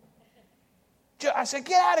 I said,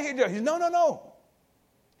 get out of here, Joe. He said, no.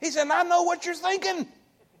 He said, I know what you're thinking.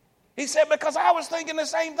 He said, because I was thinking the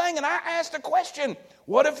same thing, and I asked a question,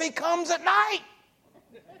 what if he comes at night?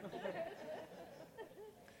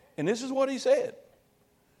 And this is what he said,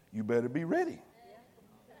 you better be ready.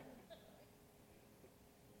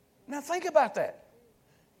 Now think about that.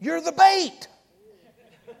 You're the bait.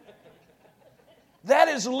 That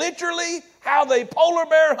is literally how they polar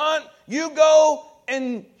bear hunt. You go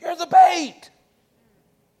and you're the bait.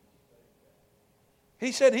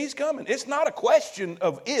 He said he's coming. It's not a question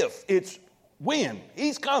of if, it's when.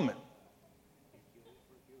 He's coming.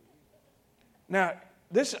 Now,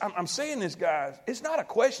 I'm saying this, guys, it's not a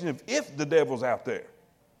question of if the devil's out there.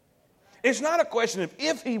 It's not a question of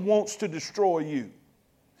if he wants to destroy you.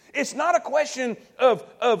 It's not a question of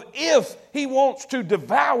if he wants to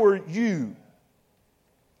devour you.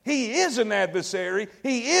 He is an adversary.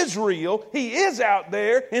 He is real. He is out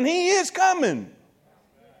there, and he is coming.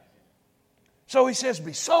 So he says,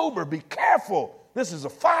 be sober, be careful. This is a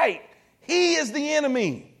fight. He is the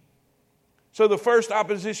enemy. So the first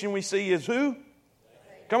opposition we see is who?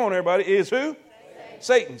 Come on, everybody. Is who?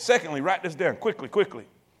 Satan. Secondly, write this down quickly.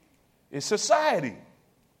 It's society.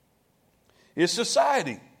 It's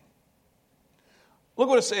society. Look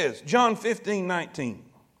what it says. John 15:19.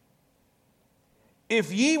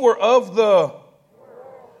 If ye were of the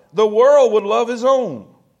world would love his own.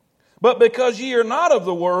 But because ye are not of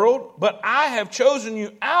the world, but I have chosen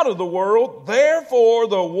you out of the world, therefore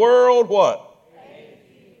the world what?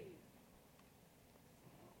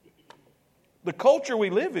 The culture we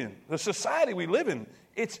live in, the society we live in,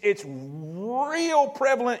 it's real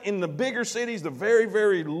prevalent in the bigger cities, the very,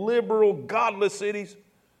 very liberal, godless cities,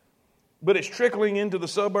 but it's trickling into the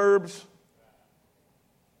suburbs.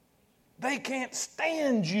 They can't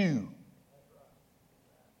stand you.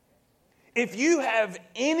 If you have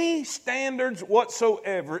any standards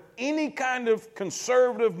whatsoever, any kind of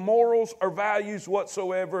conservative morals or values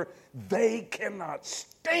whatsoever, they cannot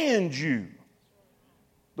stand you.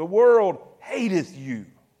 The world hateth you.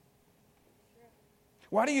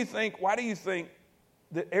 Why do you think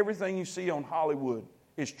that everything you see on Hollywood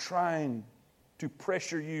is trying to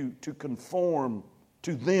pressure you to conform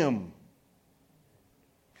to them?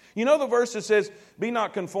 You know the verse that says, be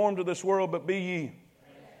not conformed to this world, but be ye.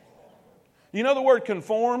 You know the word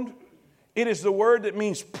conformed? It is the word that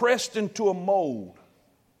means pressed into a mold.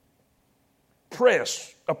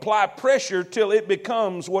 Press. Apply pressure till it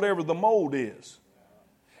becomes whatever the mold is.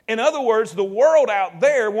 In other words, the world out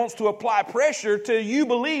there wants to apply pressure till you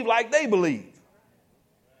believe like they believe.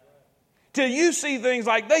 Till you see things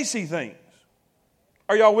like they see things.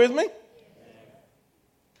 Are y'all with me?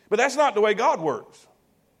 But that's not the way God works.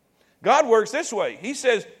 God works this way. He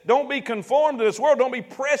says, don't be conformed to this world. Don't be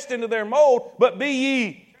pressed into their mold, but be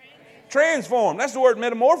ye transformed. That's the word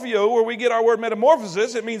metamorphio, where we get our word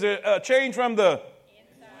metamorphosis. It means a change from the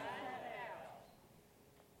inside out.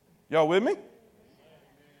 Y'all with me?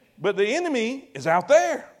 But the enemy is out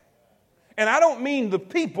there. And I don't mean the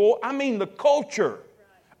people, I mean the culture.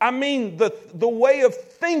 I mean the way of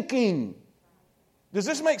thinking. Does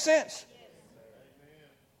this make sense?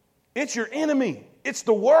 It's your enemy. It's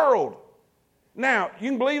the world. Now,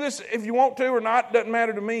 you can believe this if you want to or not, doesn't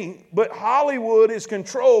matter to me, but Hollywood is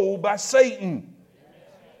controlled by Satan.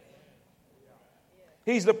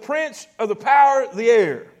 He's the prince of the power of the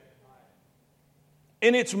air.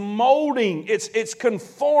 And it's molding, it's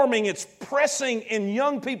conforming, it's pressing in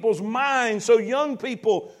young people's minds. So young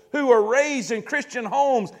people who are raised in Christian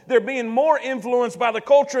homes, they're being more influenced by the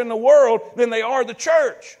culture in the world than they are the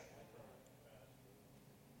church.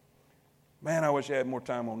 Man, I wish I had more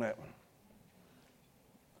time on that one.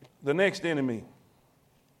 The next enemy,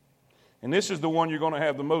 and this is the one you're going to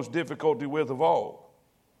have the most difficulty with of all.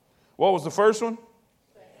 What was the first one?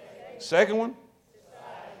 Second one?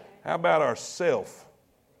 How about ourself?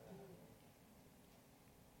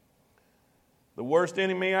 The worst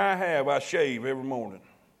enemy I have, I shave every morning.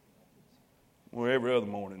 Or every other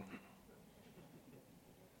morning.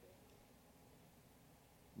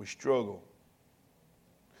 We struggle.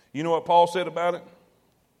 You know what Paul said about it?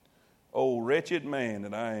 Oh, wretched man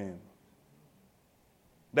that I am.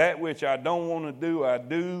 That which I don't want to do, I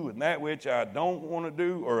do. And that which I don't want to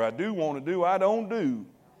do, or I do want to do, I don't do.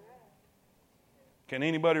 Can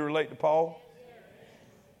anybody relate to Paul?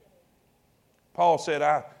 Paul said,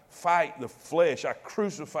 I fight the flesh. I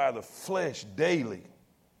crucify the flesh daily.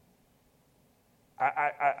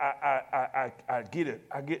 I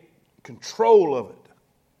get control of it.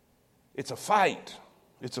 It's a fight.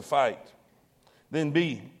 It's a fight. Then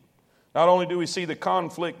B, not only do we see the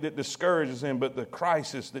conflict that discourages him, but the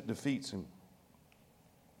crisis that defeats him.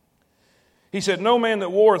 He said, no man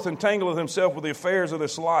that warreth entangleth himself with the affairs of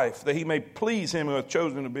this life, that he may please him who hath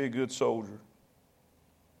chosen to be a good soldier.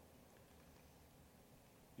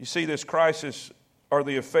 You see, this crisis are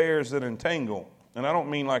the affairs that entangle. And I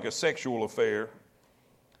don't mean like a sexual affair.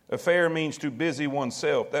 Affair means to busy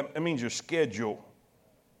oneself. That means your schedule.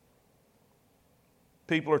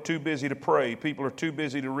 People are too busy to pray. People are too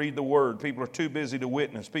busy to read the Word. People are too busy to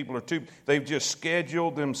witness. They've just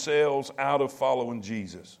scheduled themselves out of following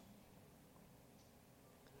Jesus.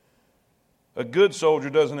 A good soldier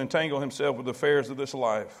doesn't entangle himself with the affairs of this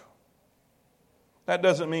life. That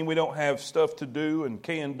doesn't mean we don't have stuff to do and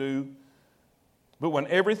can do. But when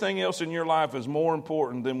everything else in your life is more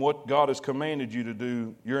important than what God has commanded you to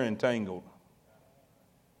do, you're entangled.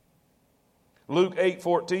 Luke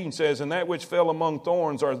 8:14 says, "And that which fell among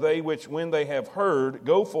thorns are they which, when they have heard,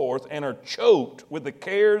 go forth and are choked with the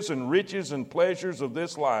cares and riches and pleasures of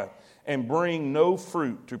this life, and bring no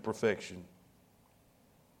fruit to perfection."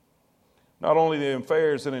 Not only the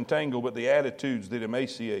affairs that entangle, but the attitudes that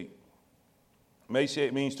emaciate.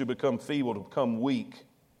 Emaciate means to become feeble, to become weak.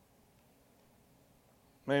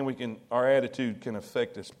 Man, our attitude can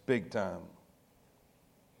affect us big time.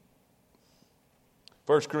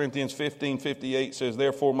 1 Corinthians 15:58 says,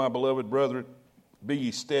 "Therefore, my beloved brethren, be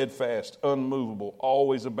ye steadfast, unmovable,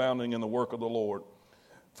 always abounding in the work of the Lord.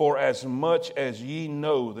 For as much as ye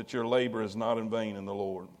know that your labor is not in vain in the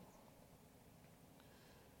Lord."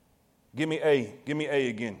 Give me A. Give me A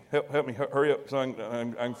again. Help me. Hurry up so I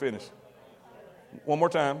can finish. One more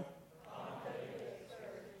time.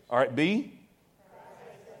 All right, B.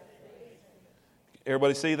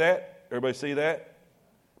 Everybody see that? Everybody see that?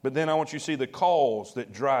 But then I want you to see the cause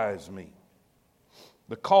that drives me.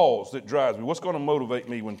 The cause that drives me. What's going to motivate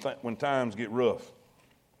me when times get rough?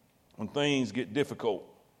 When things get difficult?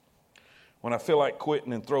 When I feel like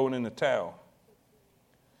quitting and throwing in the towel?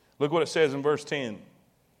 Look what it says in verse 10.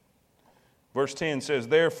 Verse 10 says,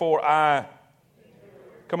 "Therefore I,"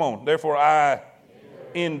 come on, "therefore I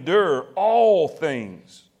endure all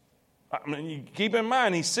things." I mean, you keep in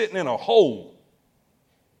mind, he's sitting in a hole.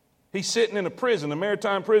 He's sitting in a prison, a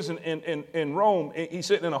maritime prison in Rome. He's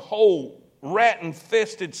sitting in a hole,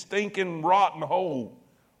 rat-infested, stinking, rotten hole.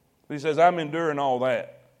 He says, "I'm enduring all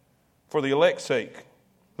that for the elect's sake,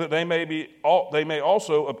 that they may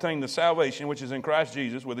also obtain the salvation which is in Christ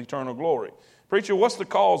Jesus with eternal glory." Preacher, what's the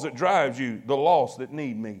cause that drives you? The lost that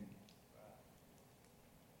need me.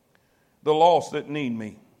 The lost that need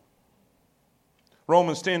me.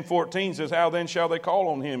 Romans 10:14 says, "How then shall they call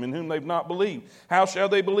on him in whom they've not believed? How shall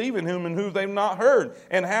they believe in him in whom they've not heard?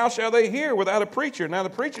 And how shall they hear without a preacher?" Now, the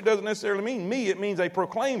preacher doesn't necessarily mean me. It means a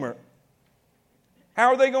proclaimer. How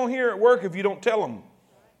are they going to hear at work if you don't tell them?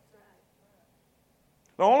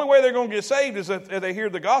 The only way they're going to get saved is if they hear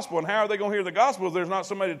the gospel. And how are they going to hear the gospel if there's not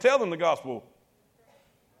somebody to tell them the gospel?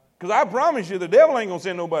 Because I promise you, the devil ain't going to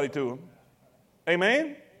send nobody to them.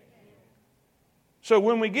 Amen? So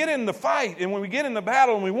when we get in the fight and when we get in the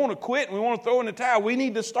battle and we want to quit and we want to throw in the towel, we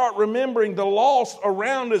need to start remembering the lost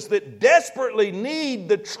around us that desperately need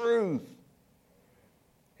the truth.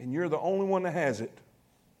 And you're the only one that has it.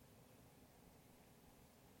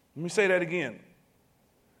 Let me say that again.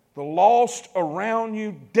 The lost around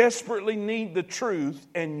you desperately need the truth,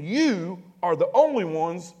 and you are the only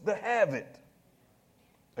ones that have it.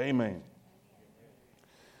 Amen.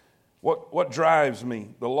 What drives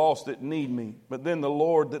me? The lost that need me, but then the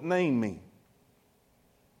Lord that named me.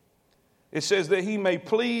 It says that he may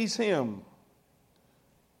please him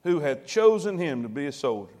who hath chosen him to be a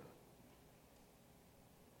soldier.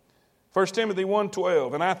 1 Timothy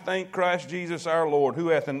 1:12, "And I thank Christ Jesus our Lord, who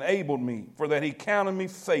hath enabled me, for that he counted me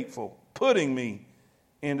faithful, putting me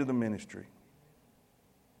into the ministry."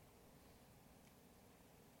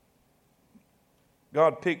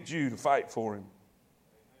 God picked you to fight for him.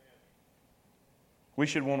 We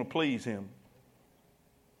should want to please him.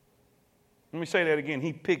 Let me say that again.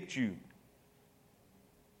 He picked you.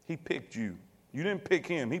 He picked you. You didn't pick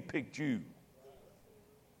him. He picked you.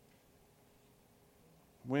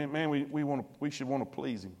 We should want to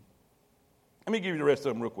please him. Let me give you the rest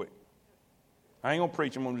of them real quick. I ain't going to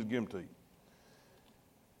preach them. I'm going to just give them to you.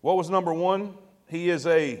 What was number one? He is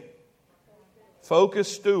a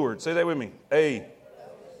focused steward. Say that with me.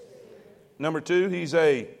 Number two, he's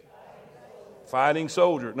a fighting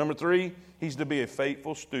soldier. Number three, he's to be a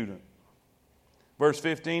faithful student. Verse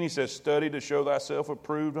 15, he says, "Study to show thyself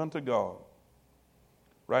approved unto God."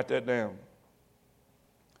 Write that down.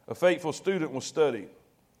 A faithful student will study.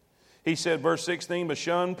 He said, verse 16, "But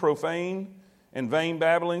shun profane and vain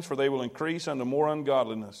babblings, for they will increase unto more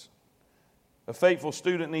ungodliness." A faithful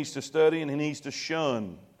student needs to study and he needs to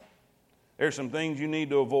shun. There's some things you need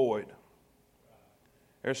to avoid.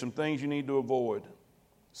 There's some things you need to avoid.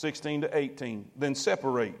 16 to 18. Then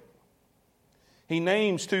separate. He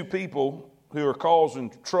names two people who are causing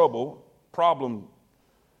trouble, problem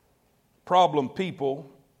people.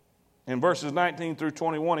 In verses 19 through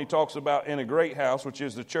 21, he talks about in a great house, which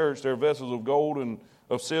is the church, there are vessels of gold and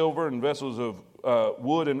of silver and vessels of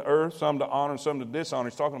wood and earth, some to honor and some to dishonor.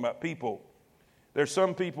 He's talking about people. There's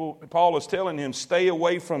some people, Paul is telling him, stay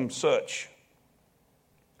away from such.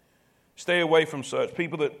 Stay away from such.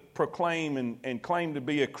 People that proclaim and claim to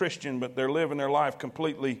be a Christian, but they're living their life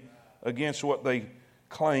completely against what they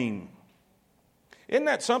claim. Isn't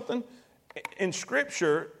that something? In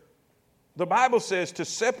Scripture, the Bible says to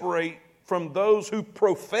separate from those who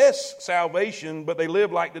profess salvation, but they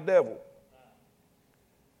live like the devil.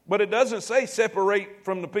 But it doesn't say separate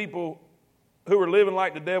from the people who are living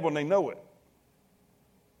like the devil and they know it.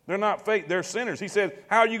 They're not faith, they're sinners. He says,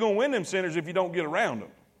 how are you going to win them sinners if you don't get around them?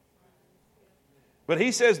 But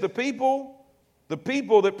he says the people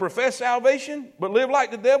that profess salvation but live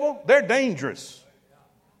like the devil, they're dangerous.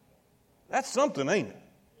 That's something, ain't it?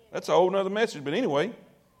 That's a whole nother message. But anyway,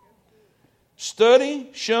 study,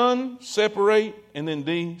 shun, separate, and then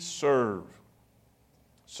D, serve.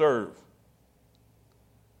 Serve.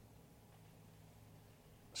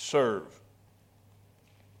 Serve.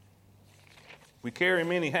 We carry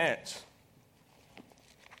many hats.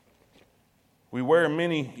 We wear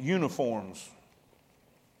many uniforms.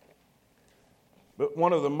 But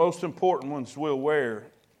one of the most important ones we'll wear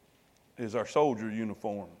is our soldier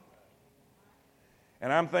uniform.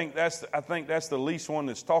 And I think that's the least one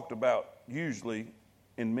that's talked about usually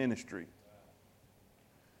in ministry.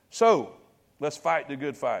 So, let's fight the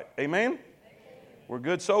good fight. Amen? We're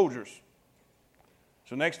good soldiers.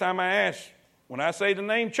 So next time I ask, when I say the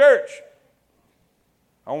name church,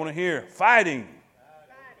 I want to hear fighting,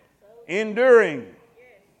 enduring,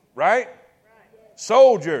 right?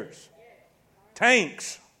 Soldiers,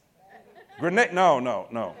 tanks, grenade.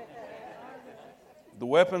 No. The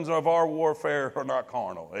weapons of our warfare are not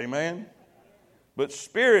carnal, amen? But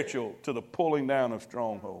spiritual to the pulling down of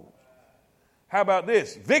strongholds. How about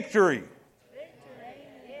this? Victory.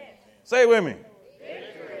 Say it with me.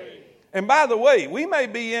 Victory. And by the way, we may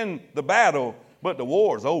be in the battle, but the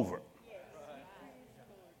war's over.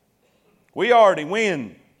 We already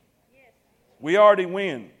win. We already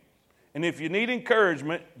win. And if you need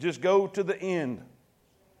encouragement, just go to the end.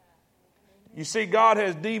 You see, God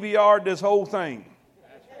has DVR'd this whole thing.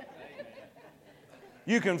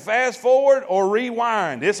 You can fast forward or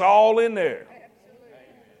rewind. It's all in there.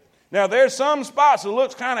 Now, there's some spots that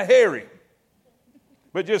looks kind of hairy.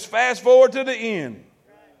 But just fast forward to the end.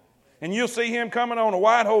 And you'll see him coming on a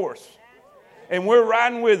white horse. And we're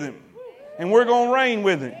riding with him. And we're going to reign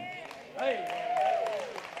with him.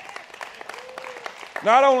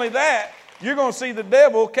 Not only that, you're going to see the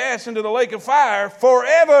devil cast into the lake of fire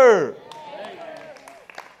forever.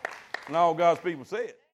 And all God's people say it.